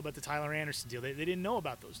 They didn't know about the Tyler Anderson deal. They didn't know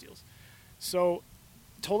about those deals. So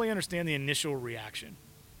totally understand the initial reaction.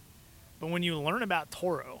 But when you learn about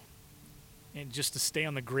Toro, and just to stay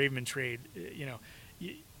on the Graveman trade,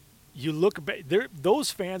 you look back.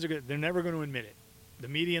 Those fans they're never going to admit it. The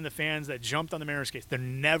media and the fans that jumped on the Mariners case, they're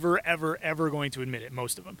never, ever, ever going to admit it,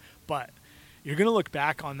 most of them. But you're going to look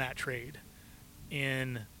back on that trade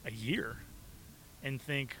in a year and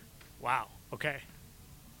think, wow, okay,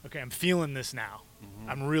 I'm feeling this now. Mm-hmm.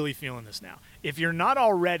 I'm really feeling this now. If you're not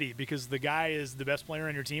already, because the guy is the best player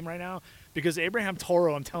on your team right now, because Abraham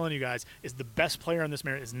Toro, I'm telling you guys, is the best player on this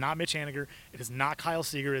Mariners. It's not Mitch Haniger. It is not Kyle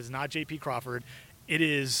Seager. It is not J.P. Crawford. It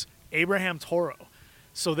is Abraham Toro.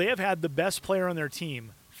 So they have had the best player on their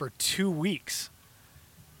team for 2 weeks.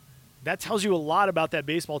 That tells you a lot about that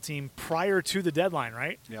baseball team prior to the deadline,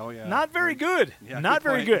 right? Oh, yeah. Not very good. Yeah, not good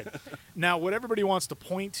very point. good. Now, what everybody wants to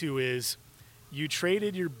point to is you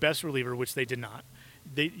traded your best reliever, which they did not.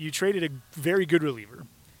 You traded a very good reliever,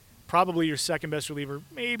 probably your second best reliever,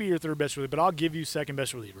 maybe your third best reliever, but I'll give you second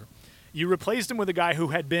best reliever. You replaced him with a guy who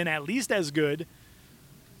had been at least as good,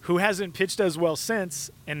 who hasn't pitched as well since,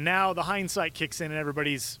 and now the hindsight kicks in and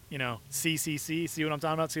everybody's, see what I'm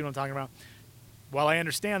talking about, see what I'm talking about. While I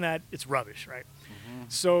understand that, it's rubbish, right? Mm-hmm.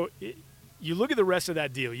 So you look at the rest of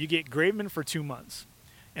that deal. You get Graveman for 2 months.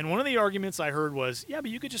 And one of the arguments I heard was, yeah, but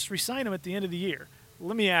you could just re-sign him at the end of the year.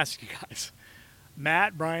 Let me ask you guys.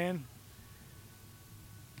 Matt, Brian,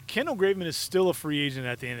 Kendall Graveman is still a free agent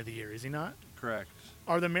at the end of the year, is he not? Correct.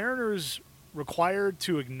 Are the Mariners required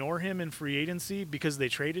to ignore him in free agency because they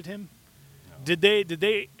traded him? No. Did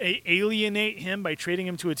they alienate him by trading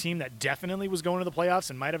him to a team that definitely was going to the playoffs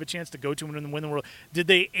and might have a chance to go to and win the world? Did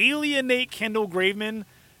they alienate Kendall Graveman?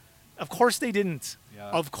 Of course they didn't. Yeah.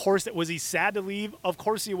 Of course. Was he sad to leave? Of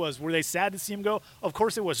course he was. Were they sad to see him go? Of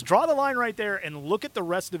course it was. Draw the line right there and look at the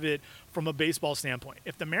rest of it from a baseball standpoint.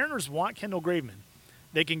 If the Mariners want Kendall Graveman,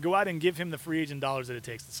 they can go out and give him the free agent dollars that it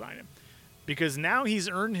takes to sign him. Because now he's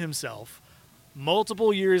earned himself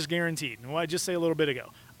multiple years guaranteed. And what I just said a little bit ago,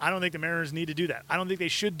 I don't think the Mariners need to do that. I don't think they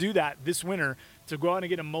should do that this winter to go out and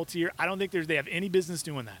get a multi-year. I don't think they have any business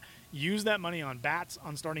doing that. Use that money on bats,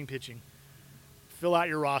 on starting pitching. Fill out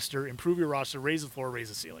your roster, improve your roster, raise the floor, raise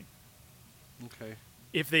the ceiling. Okay.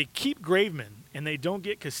 If they keep Graveman and they don't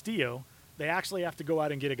get Castillo, they actually have to go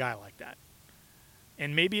out and get a guy like that.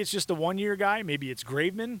 And maybe it's just a one-year guy. Maybe it's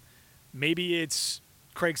Graveman. Maybe it's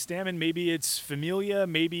Craig Stammen. Maybe it's Familia.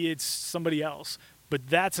 Maybe it's somebody else. But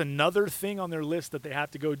that's another thing on their list that they have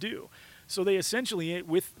to go do. So they essentially,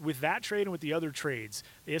 with that trade and with the other trades,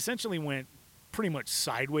 they essentially went pretty much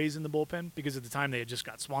sideways in the bullpen because at the time they had just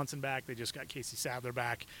got Swanson back. They just got Casey Sadler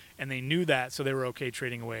back. And they knew that, so they were okay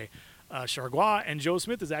trading away Chargois. And Joe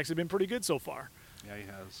Smith has actually been pretty good so far. Yeah, he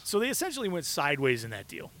has. So they essentially went sideways in that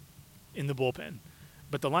deal in the bullpen.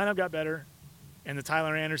 But the lineup got better, and the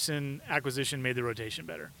Tyler Anderson acquisition made the rotation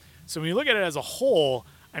better. So when you look at it as a whole,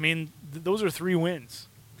 I mean, those are 3 wins.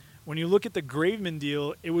 When you look at the Graveman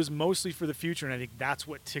deal, it was mostly for the future, and I think that's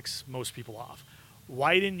what ticks most people off.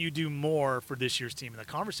 Why didn't you do more for this year's team? And the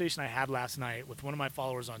conversation I had last night with one of my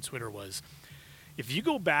followers on Twitter was, if you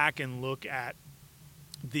go back and look at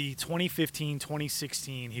the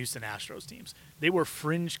 2015-2016 Houston Astros teams, they were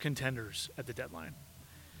fringe contenders at the deadline.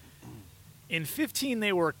 In 15,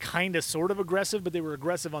 they were kind of sort of aggressive, but they were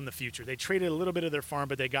aggressive on the future. They traded a little bit of their farm,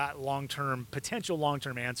 but they got potential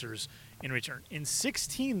long-term answers in return. In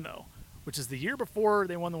 16, though, which is the year before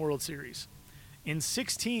they won the World Series, in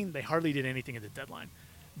 16, they hardly did anything at the deadline.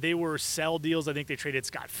 They were sell deals. I think they traded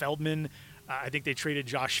Scott Feldman. I think they traded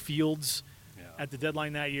Josh Fields at the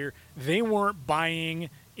deadline that year. They weren't buying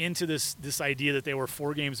into this idea that they were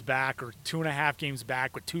 4 games back or 2.5 games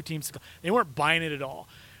back with 2 teams. They weren't buying it at all.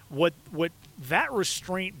 What that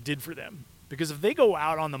restraint did for them, because if they go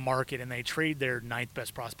out on the market and they trade their 9th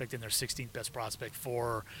best prospect and their 16th best prospect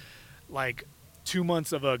for like 2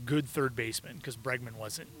 months of a good third baseman, because Bregman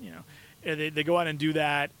wasn't, they go out and do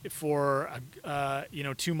that for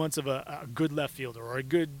 2 months of a good left fielder or a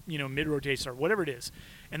good mid-rotation or whatever it is,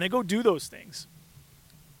 and they go do those things.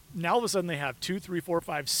 Now all of a sudden they have 2, 3, 4,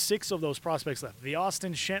 5, 6 of those prospects left, the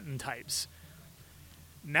Austin Shenton types.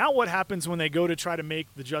 Now what happens when they go to try to make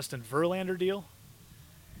the Justin Verlander deal,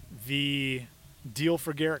 the deal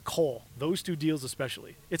for Garrett Cole, those 2 deals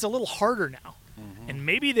especially? It's a little harder now. Mm-hmm. And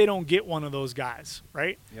maybe they don't get one of those guys,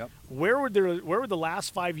 right? Yep. Where would the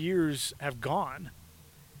last 5 years have gone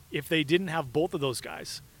if they didn't have both of those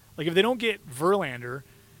guys? Like if they don't get Verlander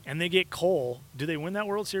and they get Cole, do they win that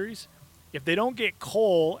World Series? If they don't get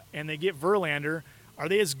Cole and they get Verlander, are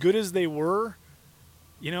they as good as they were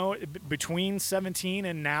between 17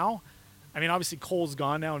 and now? I mean, obviously Cole's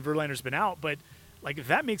gone now and Verlander's been out, but like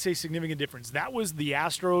that makes a significant difference. That was the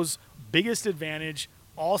Astros' biggest advantage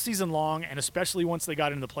all season long, and especially once they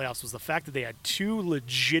got into the playoffs, was the fact that they had 2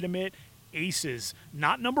 legitimate aces,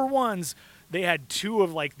 not number ones. They had 2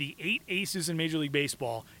 of like the 8 aces in Major League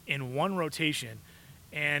Baseball in one rotation.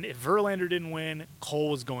 And if Verlander didn't win,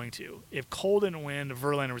 Cole was going to. If Cole didn't win,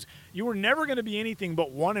 Verlander was. You were never going to be anything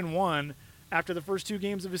but 1-1 after the first 2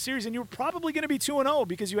 games of a series, and you were probably going to be 2-0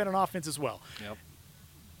 because you had an offense as well. Yep.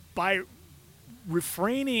 By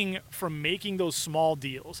refraining from making those small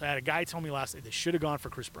deals, I had a guy tell me last night they should have gone for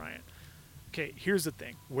Chris Bryant. Okay, here's the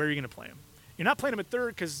thing. Where are you going to play him? You're not playing him at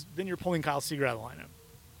third because then you're pulling Kyle Seager out of the lineup.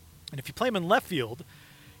 And if you play him in left field,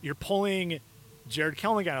 you're pulling Jared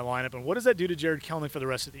Kelenic out of the lineup. And what does that do to Jared Kelenic for the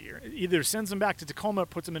rest of the year? It either sends him back to Tacoma or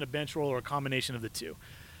puts him in a bench role or a combination of the 2.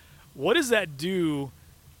 What does that do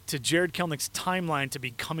to Jared Kelenic's timeline to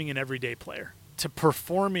becoming an everyday player, to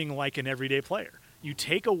performing like an everyday player? You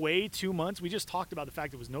take away 2 months. We just talked about the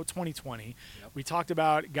fact there was no 2020. Yep. We talked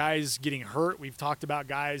about guys getting hurt. We've talked about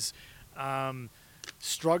guys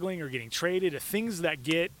struggling or getting traded. Things that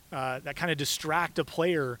get that kind of distract a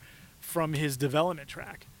player from his development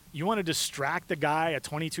track. You want to distract the guy, a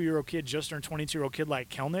 22-year-old kid, just turned 22-year-old kid like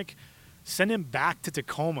Kelnick, send him back to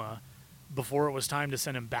Tacoma before it was time to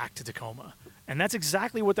send him back to Tacoma. And that's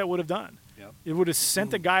exactly what that would have done. Yep. It would have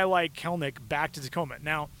sent a guy like Kelnick back to Tacoma.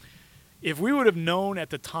 Now, if we would have known at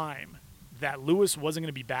the time that Lewis wasn't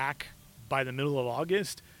going to be back by the middle of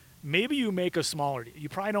August, maybe you make a smaller deal. You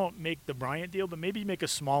probably don't make the Bryant deal, but maybe you make a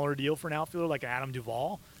smaller deal for an outfielder like Adam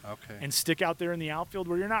Duvall and stick out there in the outfield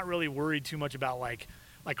where you're not really worried too much about like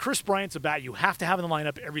Chris Bryant's a bat you have to have in the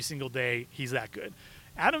lineup every single day. He's that good.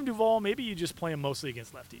 Adam Duvall, maybe you just play him mostly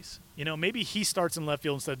against lefties. You know, maybe he starts in left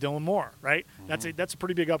field instead of Dylan Moore, right? Mm-hmm. That's a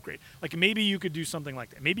pretty big upgrade. Like maybe you could do something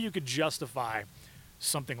like that. Maybe you could justify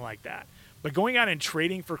something like that. But going out and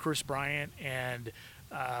trading for Chris Bryant, and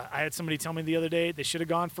I had somebody tell me the other day they should have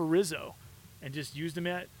gone for Rizzo and just used him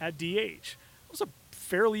at DH. It was a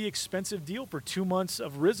fairly expensive deal for 2 months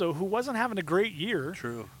of Rizzo, who wasn't having a great year.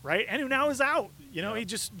 True. Right? And who now is out. You know, He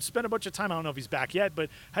just spent a bunch of time. I don't know if he's back yet, but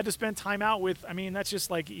had to spend time out with, I mean, that's just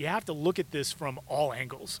like you have to look at this from all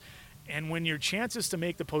angles. And when your chances to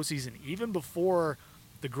make the postseason, even before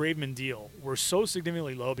the Graveman deal, were so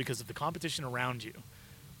significantly low because of the competition around you,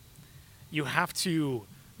 you have to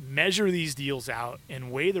measure these deals out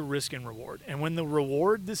and weigh the risk and reward. And when the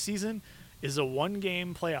reward this season is a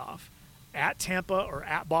one-game playoff at Tampa or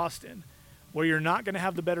at Boston, where you're not going to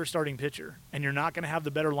have the better starting pitcher and you're not going to have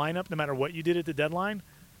the better lineup no matter what you did at the deadline,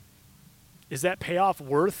 is that payoff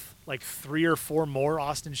worth like 3 or 4 more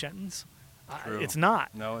Austin Shentons? It's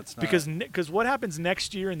not. No, it's not. Because what happens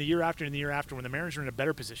next year and the year after and the year after when the Mariners are in a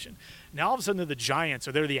better position? Now all of a sudden they're the Giants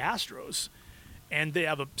or they're the Astros, and they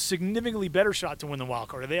have a significantly better shot to win the wild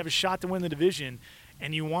card, or they have a shot to win the division,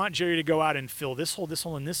 and you want Jerry to go out and fill this hole,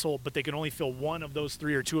 and this hole, but they can only fill one of those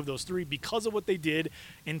 3 or 2 of those 3 because of what they did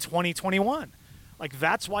in 2021. Like,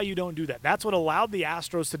 that's why you don't do that. That's what allowed the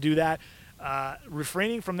Astros to do that.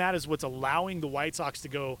 Refraining from that is what's allowing the White Sox to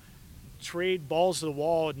go trade balls to the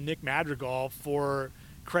wall at Nick Madrigal for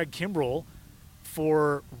Craig Kimbrell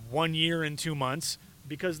for 1 year and 2 months,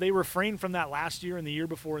 because they refrained from that last year and the year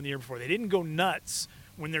before and the year before. They didn't go nuts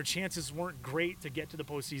when their chances weren't great to get to the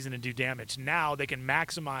postseason and do damage. Now they can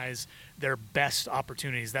maximize their best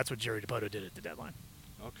opportunities. That's what Jerry Dipoto did at the deadline.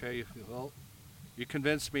 Okay, well, you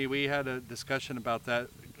convinced me. We had a discussion about that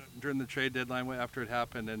during the trade deadline after it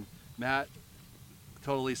happened, and Matt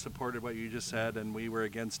totally supported what you just said, and we were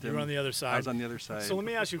against him. You were on the other side. I was on the other side. So let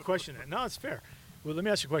me ask you a question. No, it's fair. Well, let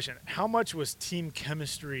me ask you a question. How much was team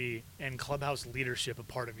chemistry and clubhouse leadership a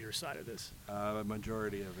part of your side of this? A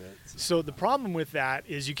majority of it. So the problem with that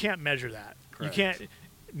is you can't measure that. Correct. You can't.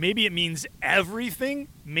 Maybe it means everything.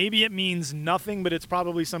 Maybe it means nothing, but it's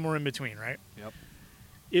probably somewhere in between, right?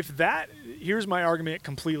 Yep. Here's my argument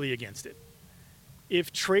completely against it.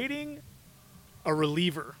 If trading a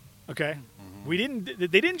reliever, okay, they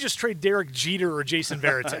didn't just trade Derek Jeter or Jason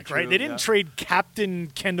Varitek, True, right? They didn't trade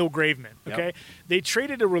Captain Kendall Graveman, okay? Yep. They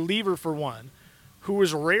traded a reliever for one who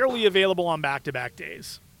was rarely available on back-to-back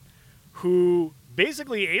days, who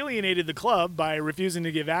basically alienated the club by refusing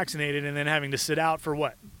to get vaccinated and then having to sit out for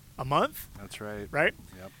what, a month? That's right. Right?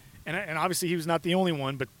 Yep. And obviously he was not the only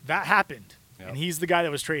one, but that happened, and he's the guy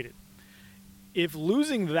that was traded. If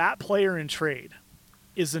losing that player in trade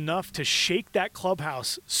is enough to shake that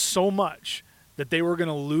clubhouse so much that they were going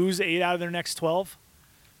to lose 8 out of their next 12,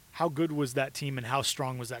 how good was that team and how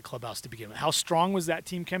strong was that clubhouse to begin with? How strong was that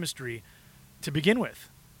team chemistry to begin with?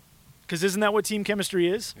 Because isn't that what team chemistry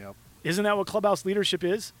is? Yep. Isn't that what clubhouse leadership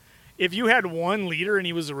is? If you had one leader and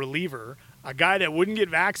he was a reliever, a guy that wouldn't get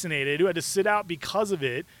vaccinated, who had to sit out because of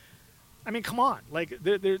it, I mean, come on. Like,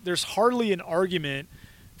 there's hardly an argument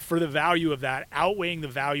for the value of that outweighing the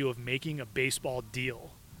value of making a baseball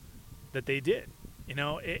deal that they did. You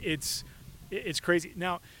know, it's crazy.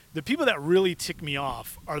 Now, the people that really tick me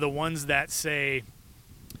off are the ones that say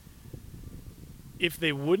if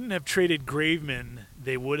they wouldn't have traded Graveman,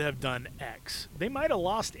 they would have done X. They might have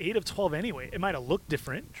lost 8 of 12 anyway. It might have looked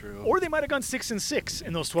different. True. Or they might have gone 6-6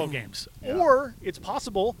 in those 12 games. Yeah. Or it's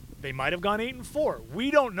possible they might have gone 8-4.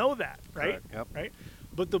 We don't know that, right? Correct. Yep. Right?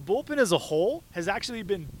 But the bullpen as a whole has actually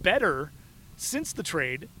been better since the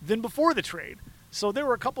trade than before the trade. So there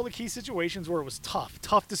were a couple of key situations where it was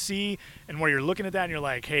tough to see, and where you're looking at that and you're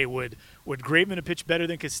like, hey, would Graveman have pitched better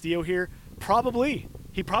than Castillo here? Probably.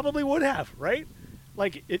 He probably would have, right?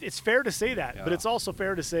 Like, it's fair to say that, but it's also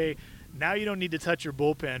fair to say now you don't need to touch your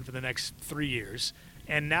bullpen for the next 3 years,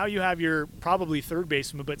 And now you have your probably third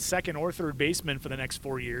baseman, but second or third baseman for the next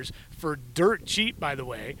 4 years for dirt cheap, by the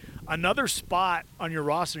way. Another spot on your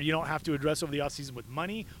roster you don't have to address over the offseason with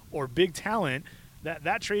money or big talent.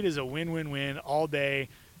 That trade is a win-win-win all day,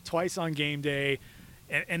 twice on game day.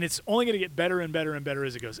 And it's only going to get better and better and better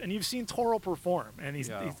as it goes. And you've seen Toro perform, and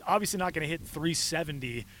he's obviously not going to hit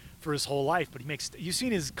 370 for his whole life, but you've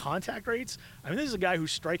seen his contact rates. I mean, this is a guy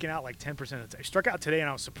who's striking out like 10% of the time. He struck out today, and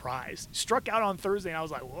I was surprised. He struck out on Thursday, and I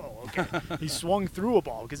was like, whoa, okay. He swung through a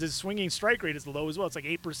ball because his swinging strike rate is low as well. It's like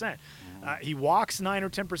 8%. He walks 9 or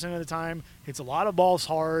 10% of the time, hits a lot of balls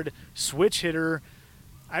hard, switch hitter.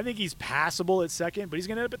 I think he's passable at second, but he's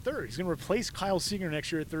going to end up at third. He's going to replace Kyle Seager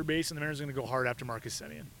next year at third base, and the Mariners are going to go hard after Marcus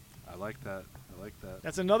Semien. I like that.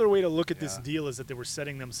 That's another way to look at this deal, is that they were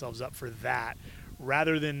setting themselves up for that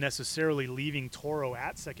rather than necessarily leaving Toro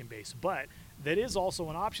at second base. But that is also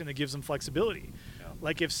an option that gives them flexibility. Yeah.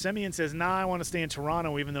 Like if Semien says, I want to stay in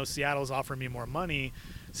Toronto even though Seattle's offering me more money,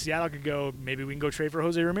 Seattle could go, maybe we can go trade for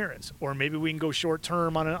Jose Ramirez, or maybe we can go short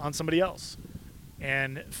term on somebody else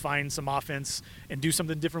and find some offense and do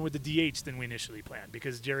something different with the DH than we initially planned,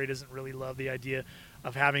 because Jerry doesn't really love the idea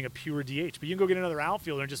of having a pure DH. But you can go get another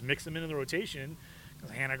outfielder and just mix them into the rotation,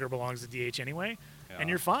 because Haniger belongs to DH anyway, and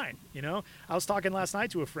you're fine. You know, I was talking last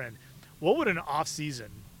night to a friend. What would an off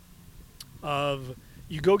season of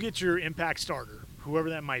you go get your impact starter,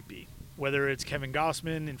 whoever that might be, whether it's Kevin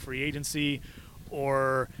Gossman in free agency,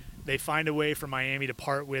 or they find a way for Miami to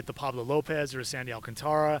part with the Pablo Lopez or a Sandy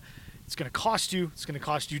Alcantara. It's going to cost you. It's going to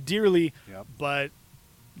cost you dearly, but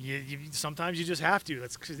sometimes you just have to.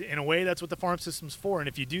 In a way, that's what the farm system's for. And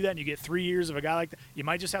if you do that and you get 3 years of a guy like that, you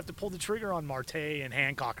might just have to pull the trigger on Marte and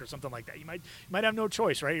Hancock or something like that. You might have no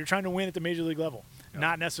choice, right? You're trying to win at the major league level,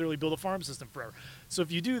 not necessarily build a farm system forever. So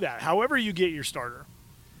if you do that, however you get your starter,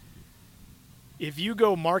 if you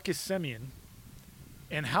go Marcus Semien,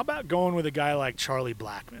 and how about going with a guy like Charlie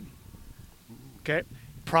Blackmon? Okay,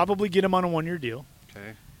 probably get him on a 1-year deal.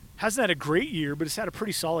 Okay. Hasn't had a great year, but has had a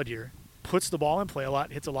pretty solid year. Puts the ball in play a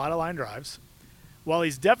lot, hits a lot of line drives. While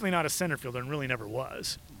he's definitely not a center fielder and really never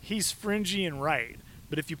was, he's fringy and right.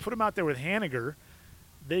 But if you put him out there with Haniger,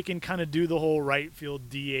 they can kind of do the whole right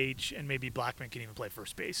field DH, and maybe Blackmon can even play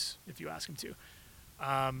first base if you ask him to.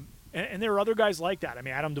 And there are other guys like that. I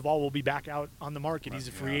mean, Adam Duvall will be back out on the market. He's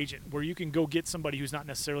a free agent, where you can go get somebody who's not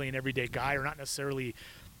necessarily an everyday guy or not necessarily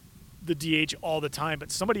the DH all the time,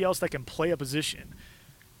 but somebody else that can play a position,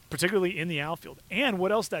 particularly in the outfield. And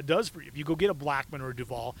what else that does for you, if you go get a Blackmon or a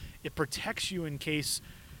Duvall, it protects you in case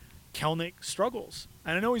Kelenic struggles.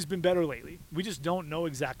 And I know he's been better lately. We just don't know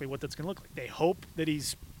exactly what that's going to look like. They hope that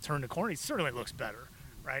he's turned a corner. He certainly looks better,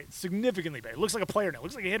 right? Significantly better. Looks like a player now.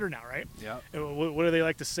 Looks like a hitter now, right? Yeah. What do they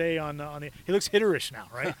like to say on the – he looks hitterish now,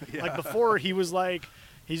 right? Like before he was like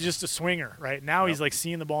 – he's just a swinger, right? Now he's like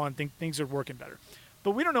seeing the ball and things are working better.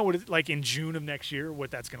 But we don't know what it's like in June of next year, what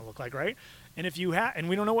that's going to look like, right? And if you and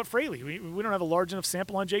we don't know what Fraley. We don't have a large enough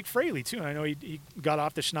sample on Jake Fraley too. And I know he got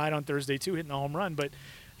off the schneid on Thursday too, hitting the home run, but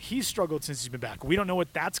he's struggled since he's been back. We don't know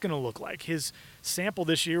what that's going to look like. His sample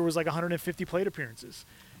this year was like 150 plate appearances.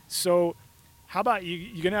 So how about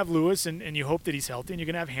you're going to have Lewis, and you hope that he's healthy, and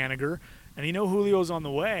you're going to have Haniger, and you know Julio's on the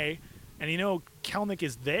way, and you know Kelenic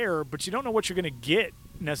is there, but you don't know what you're going to get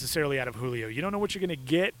necessarily out of Julio. You don't know what you're going to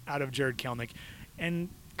get out of Jared Kelenic. And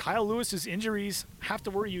Kyle Lewis's injuries have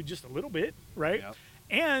to worry you just a little bit, right? Yep.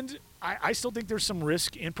 And I still think there's some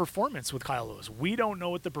risk in performance with Kyle Lewis. We don't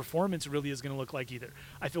know what the performance really is going to look like either.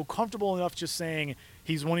 I feel comfortable enough just saying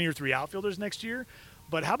he's one of your 3 outfielders next year.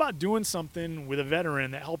 But how about doing something with a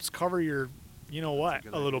veteran that helps cover your, a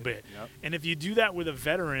little bit? Yep. And if you do that with a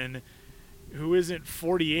veteran who isn't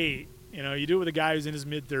 48, you do it with a guy who's in his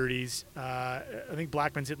mid-30s. I think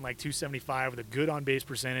Blackmon's hitting like 275 with a good on-base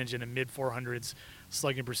percentage and a mid-400s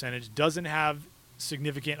slugging percentage. Doesn't have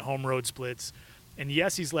significant home road splits. And,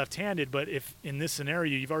 yes, he's left-handed, but if in this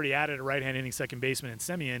scenario you've already added a right-hand hitting second baseman in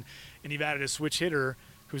Semien, and you've added a switch hitter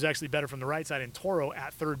who's actually better from the right side in Toro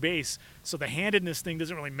at third base, so the handedness thing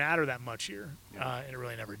doesn't really matter that much here. And it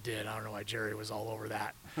really never did. I don't know why Jerry was all over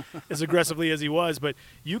that as aggressively as he was, but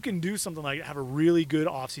you can do something like have a really good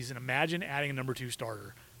offseason. Imagine adding a number 2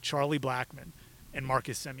 starter, Charlie Blackmon, and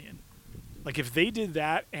Marcus Semien. Like if they did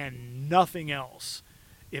that and nothing else,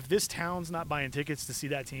 if this town's not buying tickets to see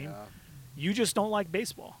that team, you just don't like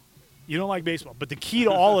baseball. You don't like baseball. But the key to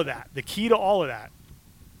all of that,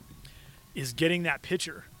 is getting that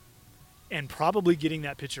pitcher, and probably getting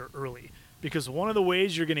that pitcher early. Because one of the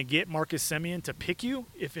ways you're going to get Marcus Semien to pick you,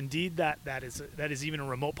 if indeed that is even a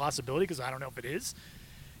remote possibility, because I don't know if it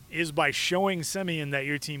is by showing Semien that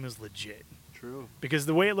your team is legit. True. Because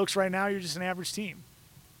the way it looks right now, you're just an average team.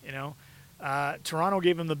 Toronto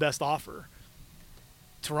gave him the best offer.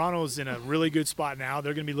 Toronto's in a really good spot now.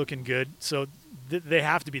 They're going to be looking good. So they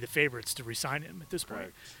have to be the favorites to re-sign him at this point.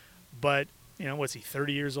 Correct. But, what's he,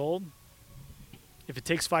 30 years old? If it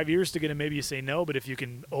takes 5 years to get him, maybe you say no. But if you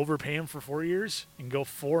can overpay him for 4 years and go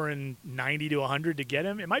 $490 to $100 to get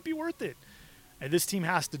him, it might be worth it. And this team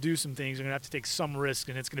has to do some things. They're going to have to take some risk,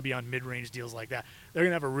 and it's going to be on mid-range deals like that. They're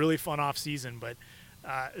going to have a really fun off-season, but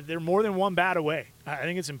they're more than one bat away. I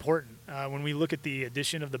think it's important. When we look at the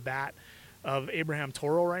addition of the bat of Abraham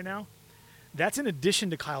Toro right now, that's in addition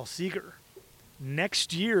to Kyle Seager.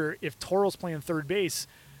 Next year, if Toro's playing third base,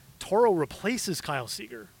 Toro replaces Kyle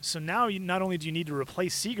Seager. So now not only do you need to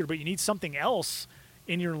replace Seager, but you need something else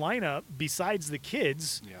in your lineup besides the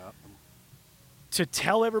kids to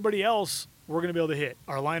tell everybody else we're going to be able to hit.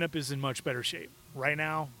 Our lineup is in much better shape. Right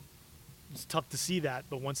now, it's tough to see that,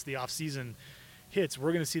 but once the offseason hits,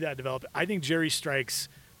 we're going to see that develop. I think Jerry strikes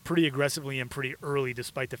pretty aggressively and pretty early,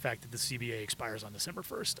 despite the fact that the CBA expires on December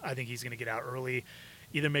 1st. I think he's going to get out early,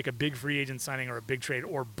 either make a big free agent signing or a big trade,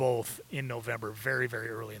 or both in November, very, very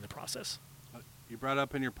early in the process. You brought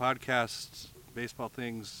up in your podcast, Baseball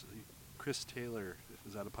Things, Chris Taylor.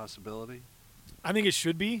 Is that a possibility? I think it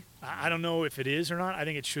should be. I don't know if it is or not. I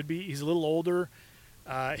think it should be. He's a little older.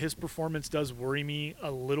 His performance does worry me a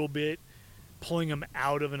little bit, pulling him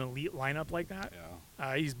out of an elite lineup like that.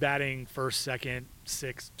 Yeah. He's batting first, second,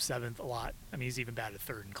 sixth, seventh a lot. I mean, he's even batted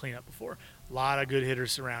third in cleanup before. A lot of good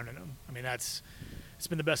hitters surrounding him. I mean, it's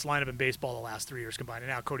been the best lineup in baseball the last 3 years combined.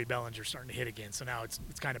 And now Cody Bellinger's starting to hit again, so now it's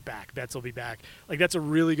kind of back. Betts will be back. Like, that's a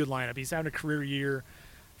really good lineup. He's having a career year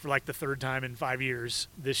for like the third time in 5 years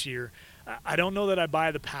this year. I don't know that I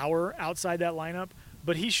buy the power outside that lineup,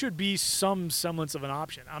 but he should be some semblance of an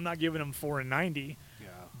option. I'm not giving him $4.90,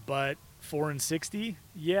 but $4.60,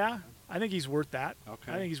 I think he's worth that.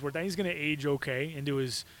 Okay. I think he's worth that. He's going to age okay into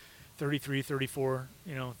his 33, 34,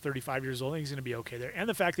 35 years old. I think he's going to be okay there. And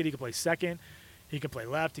the fact that he can play second, he can play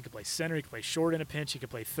left, he can play center, he can play short in a pinch, he can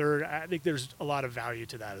play third. I think there's a lot of value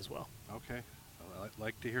to that as well. Okay. Well, I'd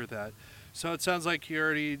like to hear that. So it sounds like you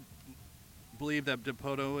already believe that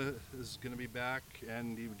Dipoto is going to be back,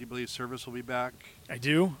 and do you believe Service will be back? I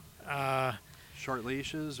do. Short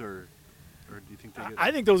leashes, or do you think they get...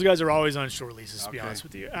 I think those guys are always on short leases, to be honest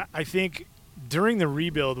with you. I think during the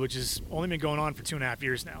rebuild, which has only been going on for 2.5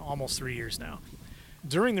 years now, almost 3 years now,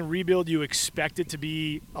 during the rebuild, you expect it to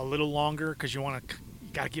be a little longer because you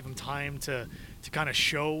got to give them time to kind of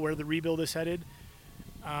show where the rebuild is headed.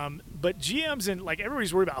 But GMs and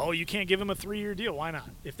everybody's worried about, you can't give him a 3-year deal. Why not?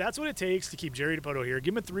 If that's what it takes to keep Jerry Dipoto here,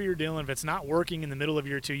 give him a 3-year deal. And if it's not working in the middle of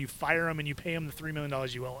year 2, you fire him and you pay him the $3 million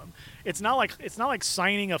you owe him. It's not like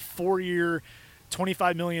signing a 4-year,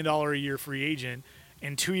 $25 million a year free agent,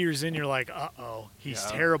 and 2 years in you're like, he's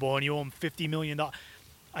terrible, and you owe him $50 million.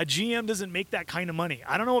 A GM doesn't make that kind of money.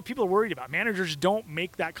 I don't know what people are worried about. Managers don't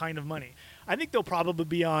make that kind of money. I think they'll probably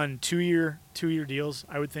be on 2-year deals,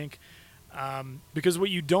 I would think. Because what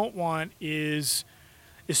you don't want is,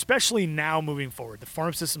 especially now moving forward, the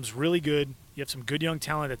farm system's really good. You have some good young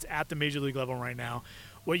talent that's at the major league level right now.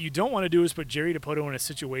 What you don't want to do is put Jerry Dipoto in a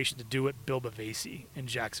situation to do what Bill Bavasi and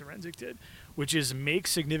Jack Sorenzik did, which is make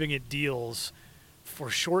significant deals for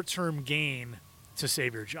short-term gain to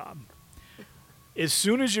save your job. As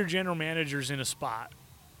soon as your general manager's in a spot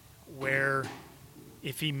where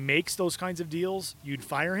if he makes those kinds of deals, you'd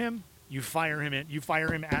fire him. You fire him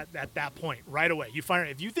at that point right away. You fire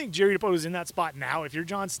him. If you think Jerry Dipoto is in that spot now, if you're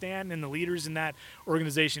John Stanton and the leaders in that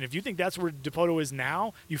organization, if you think that's where Dipoto is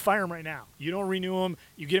now, you fire him right now. You don't renew him.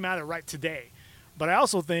 You get him out of there right today. But I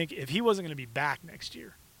also think if he wasn't going to be back next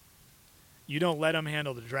year, you don't let him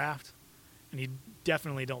handle the draft, and you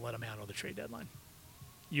definitely don't let him handle the trade deadline.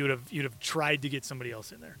 You'd have tried to get somebody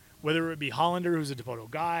else in there, whether it be Hollander, who's a Dipoto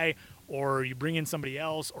guy, or you bring in somebody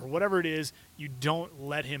else, or whatever it is. You don't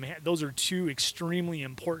let him. Those are two extremely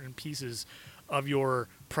important pieces of your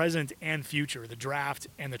present and future: the draft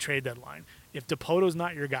and the trade deadline. If Dipoto's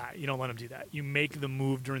not your guy, you don't let him do that. You make the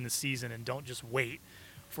move during the season and don't just wait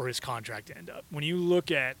for his contract to end up. When you look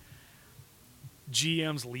at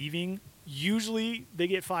GMs leaving, usually they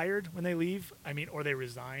get fired when they leave. I mean, or they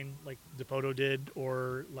resign, like Dipoto did,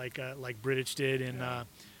 or like Bridich did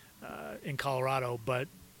in Colorado. But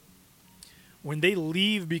when they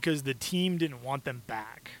leave because the team didn't want them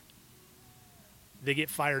back, they get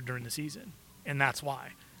fired during the season, and that's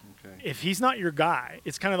why. Okay. If he's not your guy,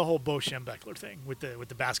 it's kind of the whole Bo Schembechler thing with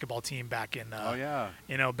the basketball team back in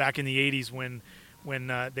back in the 80s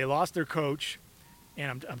when they lost their coach,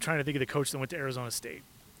 and I'm trying to think of the coach that went to Arizona State.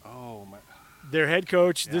 Oh my! Their head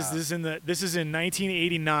coach. Yeah. This is in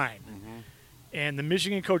 1989, and the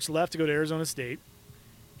Michigan coach left to go to Arizona State,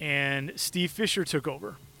 and Steve Fisher took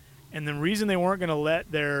over. And the reason they weren't going to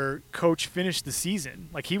let their coach finish the season,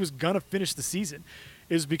 like he was going to finish the season,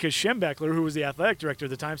 is because Schembechler, who was the athletic director at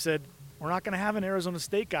the time, said, we're not going to have an Arizona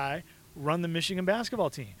State guy run the Michigan basketball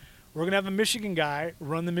team. We're going to have a Michigan guy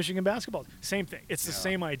run the Michigan basketball team. Same thing. It's the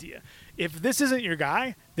same idea. If this isn't your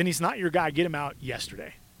guy, then he's not your guy. Get him out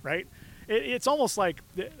yesterday, right? It's almost like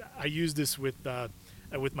I used this with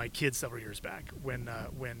my kids several years back when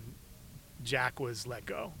Jack was let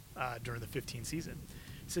go during the 15 season.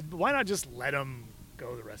 He said, why not just let him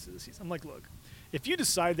go the rest of the season? I'm like, look, if you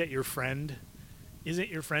decide that your friend isn't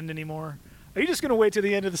your friend anymore, are you just going to wait till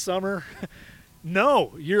the end of the summer?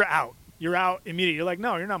 No, you're out. You're out immediately. You're like,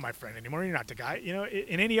 no, you're not my friend anymore. You're not the guy. You know,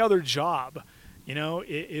 in any other job, you know,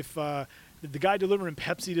 if the guy delivering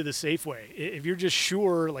Pepsi to the Safeway, if you're just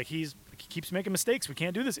sure, like he keeps making mistakes, we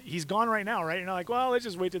can't do this. He's gone right now, right? You're not like, well, let's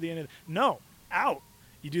just wait till the end of no, out.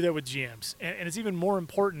 You do that with GMs, and it's even more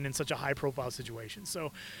important in such a high-profile situation.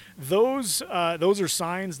 So those are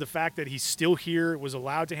signs. The fact that he's still here, was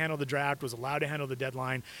allowed to handle the draft, was allowed to handle the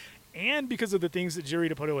deadline, and because of the things that Jerry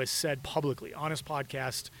DiPoto has said publicly on his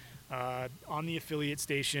podcast, on the affiliate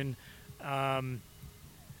station,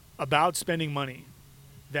 about spending money,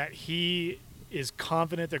 that he is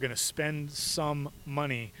confident they're going to spend some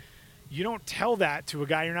money. You don't tell that to a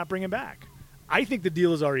guy you're not bringing back. I think the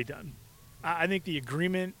deal is already done. I think the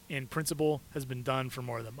agreement in principle has been done for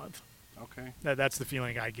more than a month. Okay. That's the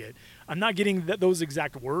feeling I get. I'm not getting those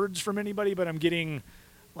exact words from anybody, but I'm getting,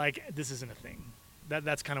 like, this isn't a thing.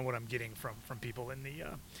 That's kind of what I'm getting from people in the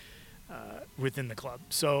within the club.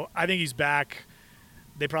 So I think he's back.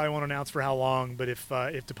 They probably won't announce for how long, but if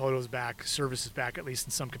DiPoto's back, Service is back at least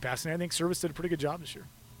in some capacity. I think Service did a pretty good job this year.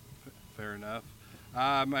 Fair enough.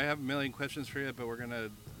 I have a million questions for you, but we're going to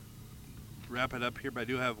wrap it up here. But I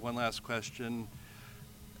do have one last question.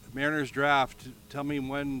 Mariners draft. Tell me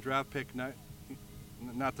one draft pick,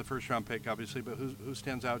 not the first round pick, obviously, but who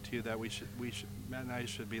stands out to you that we should Matt and I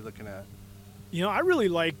should be looking at? You know, I really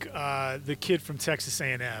like the kid from Texas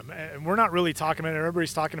A&M, and we're not really talking about it.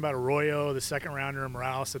 Everybody's talking about Arroyo, the second rounder, and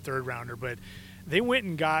Morales, the third rounder, but they went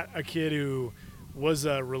and got a kid who was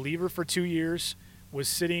a reliever for 2 years, was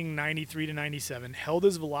sitting 93 to 97, held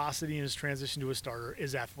his velocity in his transition to a starter,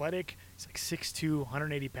 is athletic. He's like 6'2",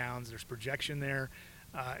 180 pounds. There's projection there.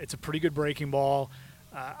 It's a pretty good breaking ball.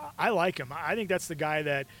 I like him. I think that's the guy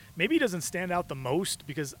that maybe he doesn't stand out the most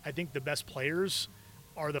because I think the best players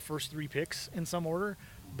are the first three picks in some order,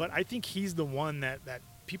 but I think he's the one that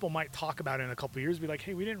people might talk about in a couple of years, be like,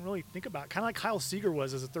 hey, we didn't really think about, kind of like Kyle Seager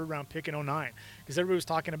was as a third-round pick in 2009, because everybody was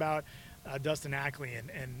talking about Dustin Ackley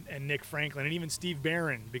and Nick Franklin, and even Steve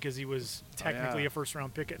Barron, because he was technically a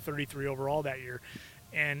first-round pick at 33 overall that year,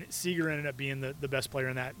 and Seager ended up being the best player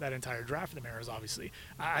in that entire draft for the Mariners, obviously.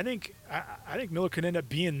 I think Miller could end up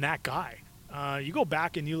being that guy. You go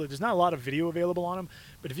back and you look, there's not a lot of video available on him,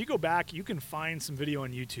 but if you go back, you can find some video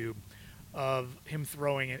on YouTube of him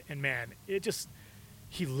throwing it, and man,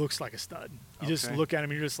 he looks like a stud. You just look at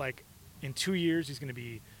him and you're just like, in 2 years, he's going to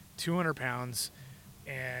be 200 pounds,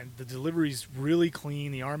 and the delivery's really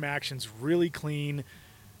clean, the arm action's really clean.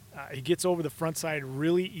 He gets over the front side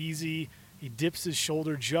really easy. He dips his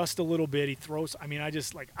shoulder just a little bit. He throws. I mean,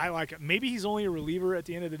 I like it. Maybe he's only a reliever at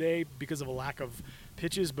the end of the day because of a lack of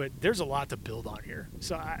pitches, but there's a lot to build on here.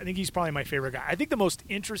 So I think he's probably my favorite guy. I think the most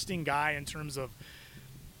interesting guy in terms of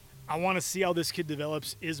I want to see how this kid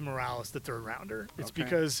develops is Morales, the third rounder. It's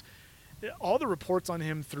because all the reports on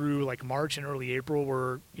him through like March and early April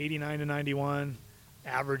were 89 to 91,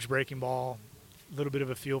 average breaking ball, a little bit of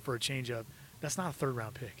a feel for a changeup. That's not a third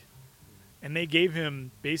round pick. And they gave him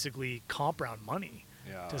basically comp round money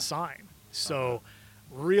to sign. So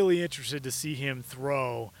really interested to see him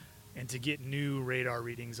throw and to get new radar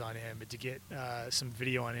readings on him and to get some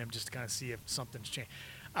video on him just to kind of see if something's changed.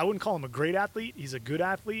 I wouldn't call him a great athlete. He's a good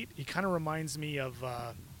athlete. He kind of reminds me of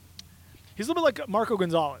he's a little bit like Marco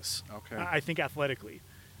Gonzalez, I think, athletically.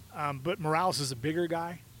 But Morales is a bigger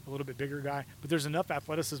guy. A little bit bigger guy, but there's enough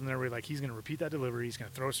athleticism there where like he's going to repeat that delivery, he's going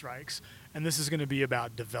to throw strikes, and this is going to be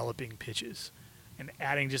about developing pitches and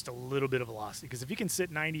adding just a little bit of velocity, because if you can sit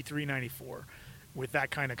 93, 94 with that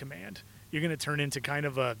kind of command, you're going to turn into kind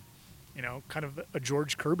of a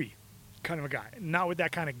George Kirby kind of a guy. Not with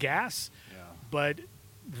that kind of gas, but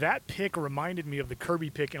that pick reminded me of the Kirby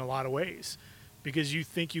pick in a lot of ways, because you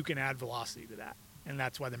think you can add velocity to that. And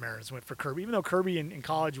that's why the Mariners went for Kirby. Even though Kirby in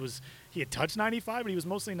college he had touched 95, but he was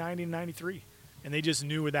mostly 90 and 93. And they just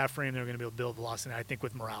knew with that frame they were going to be able to build velocity. And I think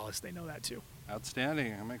with Morales, they know that too.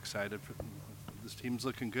 Outstanding. I'm excited. This team's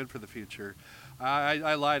looking good for the future.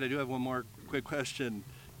 I lied. I do have one more quick question.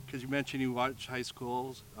 because you mentioned you watch high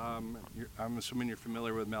schools. I'm assuming you're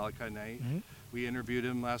familiar with Malachi Knight. Mm-hmm. We interviewed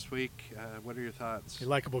him last week. What are your thoughts? He's a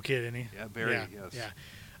likable kid, isn't he? Yeah, very, yes.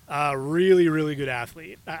 Yeah. Really, really good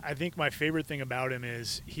athlete. I think my favorite thing about him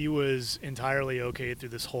is he was entirely okay through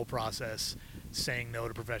this whole process saying no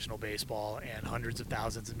to professional baseball and hundreds of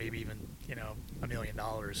thousands and maybe even, $1 million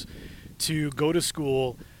to go to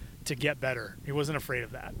school to get better. He wasn't afraid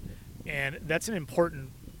of that. And that's an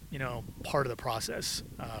important, part of the process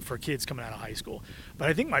for kids coming out of high school. But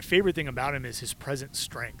I think my favorite thing about him is his present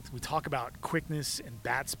strength. We talk about quickness and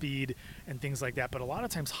bat speed and things like that, but a lot of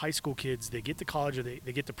times high school kids, they get to college or they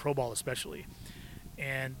get to pro ball especially,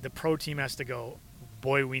 and the pro team has to go,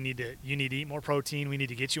 boy, you need to eat more protein. We need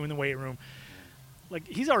to get you in the weight room. Like,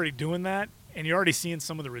 he's already doing that, and you're already seeing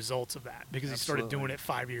some of the results of that because he started doing it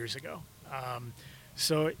 5 years ago.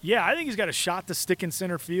 So, yeah, I think he's got a shot to stick in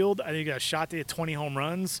center field. I think he's got a shot to hit 20 home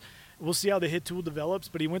runs. We'll see how the hit tool develops,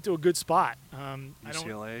 but he went to a good spot.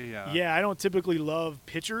 UCLA, yeah. Yeah, I don't typically love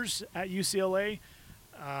pitchers at UCLA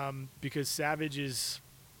because Savage is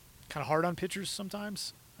kind of hard on pitchers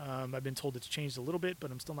sometimes. I've been told it's changed a little bit,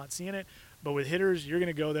 but I'm still not seeing it. But with hitters, you're going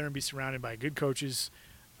to go there and be surrounded by good coaches,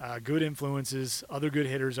 good influences, other good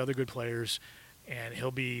hitters, other good players, and he'll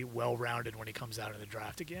be well-rounded when he comes out in the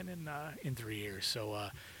draft again in 3 years. So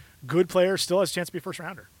good player, still has a chance to be a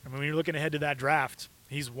first-rounder. I mean, when you're looking ahead to that draft,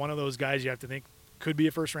 he's one of those guys you have to think could be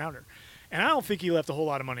a first-rounder. And I don't think he left a whole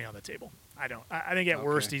lot of money on the table. I don't. I think at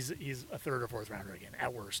worst he's a third or fourth rounder again,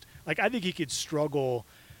 at worst. Like, I think he could struggle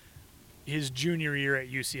his junior year at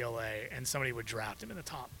UCLA and somebody would draft him in the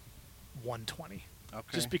top 120. Okay.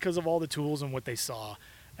 Just because of all the tools and what they saw.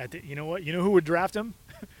 You know what? You know who would draft him?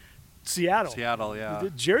 Seattle. Seattle, yeah.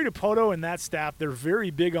 Jerry DiPoto and that staff, they're very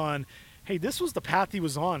big on, hey, this was the path he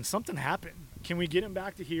was on. Something happened. Can we get him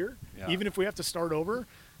back to here, even if we have to start over?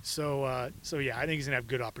 So yeah, I think he's going to have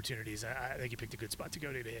good opportunities. I think he picked a good spot to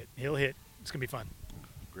go to hit. He'll hit. It's going to be fun.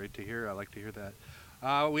 Great to hear. I like to hear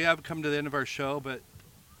that. We have come to the end of our show, but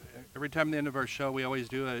every time at the end of our show, we always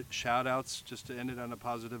do a shout-outs just to end it on a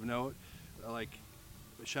positive note, like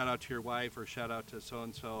a shout-out to your wife or shout-out to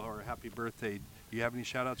so-and-so or happy birthday. Do you have any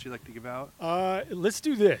shout-outs you'd like to give out? Let's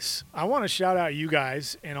do this. I want to shout out you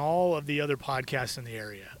guys and all of the other podcasts in the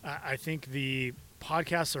area. I think the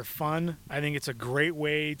podcasts are fun. I think it's a great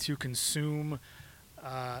way to consume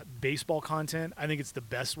baseball content. I think it's the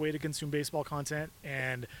best way to consume baseball content.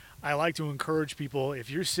 And I like to encourage people,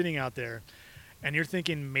 if you're sitting out there and you're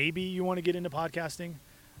thinking maybe you want to get into podcasting,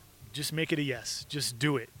 just make it a yes. Just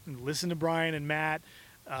do it. Listen to Brian and Matt.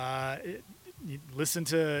 Listen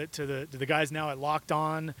to the guys now at Locked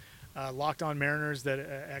On Mariners that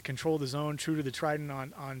at Control the Zone, True to the Trident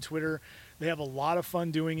on Twitter. They have a lot of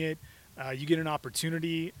fun doing it. You get an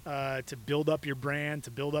opportunity to build up your brand,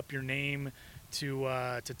 to build up your name,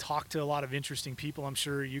 to talk to a lot of interesting people. I'm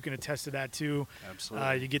sure you can attest to that too.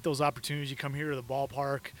 Absolutely. You get those opportunities. You come here to the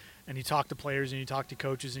ballpark and you talk to players and you talk to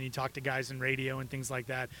coaches and you talk to guys in radio and things like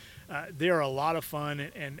that. They are a lot of fun,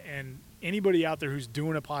 and anybody out there who's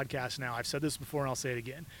doing a podcast now, I've said this before and I'll say it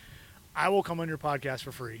again, I will come on your podcast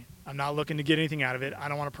for free. I'm not looking to get anything out of it. I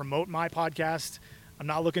don't want to promote my podcast. I'm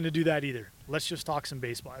not looking to do that either. Let's just talk some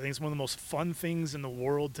baseball. I think it's one of the most fun things in the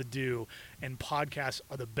world to do, and podcasts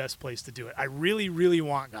are the best place to do it. I really, really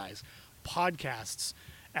want, guys, podcasts,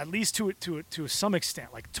 at least to some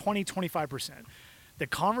extent, like 20, 25%, the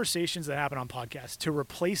conversations that happen on podcasts to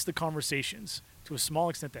replace the conversations to a small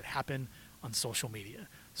extent that happen on social media.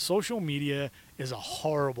 Social media is a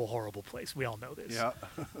horrible, horrible place. We all know this. Yeah.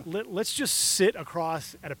 Let's just sit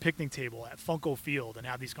across at a picnic table at Funko Field and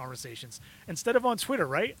have these conversations instead of on Twitter,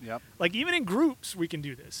 right? Yep. Like, even in groups, we can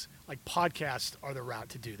do this. Like, podcasts are the route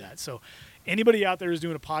to do that. So anybody out there who's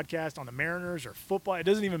doing a podcast on the Mariners or football, it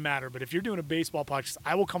doesn't even matter. But if you're doing a baseball podcast,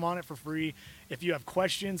 I will come on it for free. If you have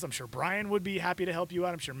questions, I'm sure Brian would be happy to help you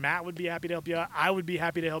out. I'm sure Matt would be happy to help you out. I would be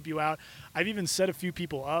happy to help you out. I've even set a few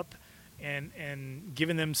people up and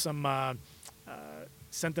given them some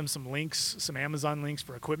sent them some links, some Amazon links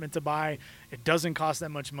for equipment to buy. It doesn't cost that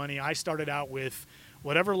much money. I started out with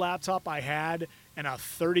whatever laptop I had and a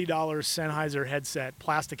 $30 Sennheiser headset,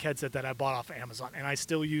 plastic headset that I bought off of Amazon, and I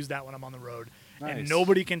still use that when I'm on the road. Nice. And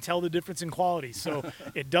nobody can tell the difference in quality, so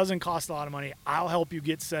it doesn't cost a lot of money. I'll help you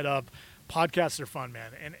get set up. Podcasts are fun,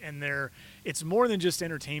 man, and it's more than just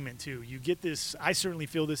entertainment too. You get this. I certainly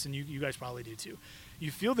feel this, and you guys probably do too.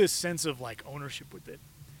 You feel this sense of like ownership with it,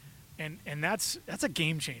 and that's a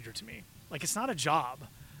game changer to me. Like, it's not a job.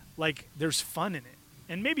 Like, there's fun in it,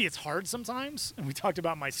 and maybe it's hard sometimes. And we talked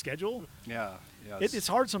about my schedule. Yeah, yes. It's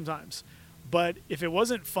hard sometimes, but if it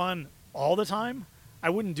wasn't fun all the time, I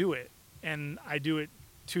wouldn't do it, and I do it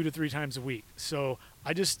 2 to 3 times a week. So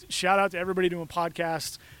I just shout out to everybody doing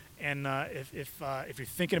podcasts. And if you're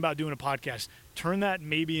thinking about doing a podcast, turn that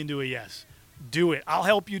maybe into a yes. Do it. I'll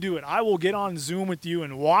help you do it. I will get on Zoom with you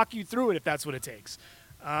and walk you through it if that's what it takes.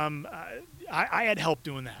 I had help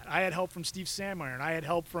doing that. I had help from Steve Sandmeyer, and I had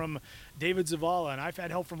help from David Zavala, and I've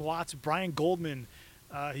had help from lots of Brian Goldman.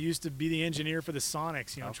 He used to be the engineer for the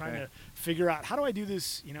Sonics, trying to figure out, how do I do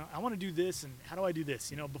this? I want to do this, and how do I do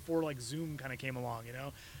this? Before like Zoom kind of came along,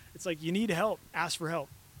 it's like, you need help, ask for help,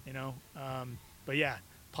 but yeah,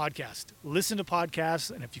 podcast, listen to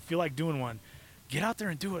podcasts. And if you feel like doing one, get out there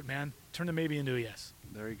and do it, man. Turn the maybe into a yes.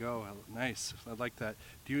 There you go. Nice. I like that.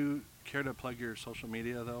 Do you care to plug your social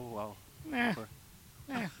media though? Well, Nah,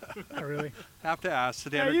 not really. Have to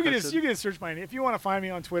ask. Yeah, you can just search my name. If you want to find me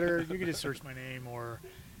on Twitter, you can just search my name, or,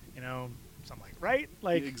 something right?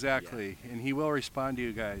 Exactly. Yeah. And he will respond to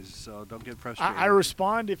you guys, so don't get frustrated. I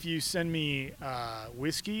respond if you send me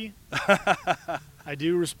whiskey. I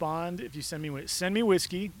do respond if you send me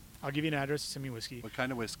whiskey. I'll give you an address. Send me whiskey. What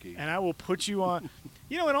kind of whiskey? And I will put you on.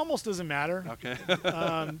 It almost doesn't matter. Okay.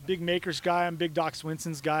 Big Makers guy. I'm big Doc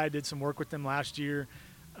Swinson's guy. I did some work with them last year.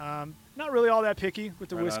 Not really all that picky with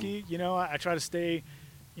the whiskey. I try to stay,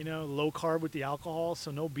 low carb with the alcohol,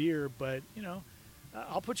 so no beer. But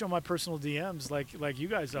I'll put you on my personal DMs like you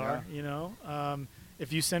guys are. Yeah.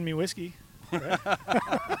 If you send me whiskey. Right?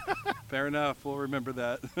 Fair enough. We'll remember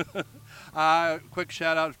that. Quick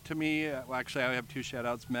shout out to me. Well, actually, I have two shout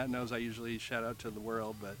outs. Matt knows I usually shout out to the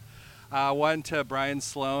world, but one to Brian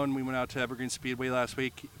Sloan. We went out to Evergreen Speedway last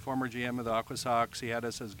week, former GM of the Aquasox. He had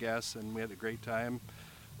us as guests, and we had a great time.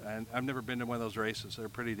 And I've never been to one of those races. They're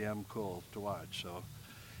pretty damn cool to watch. So,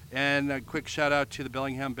 and a quick shout out to the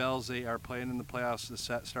Bellingham Bells. They are playing in the playoffs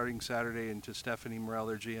starting Saturday, and to Stephanie Morel,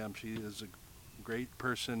 their GM. She is a great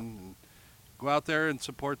person. And go out there and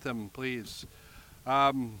support them, please.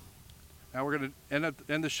 Now we're going to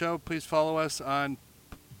end the show. Please follow us on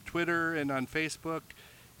Twitter and on Facebook,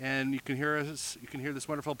 and you can hear us. You can hear this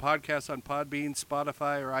wonderful podcast on Podbean,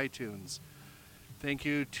 Spotify, or iTunes. Thank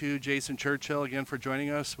you to Jason Churchill again for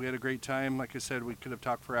joining us. We had a great time. Like I said, we could have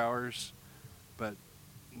talked for hours, but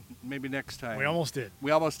maybe next time. We almost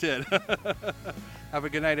did. Have a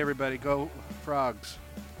good night, everybody. Go Frogs.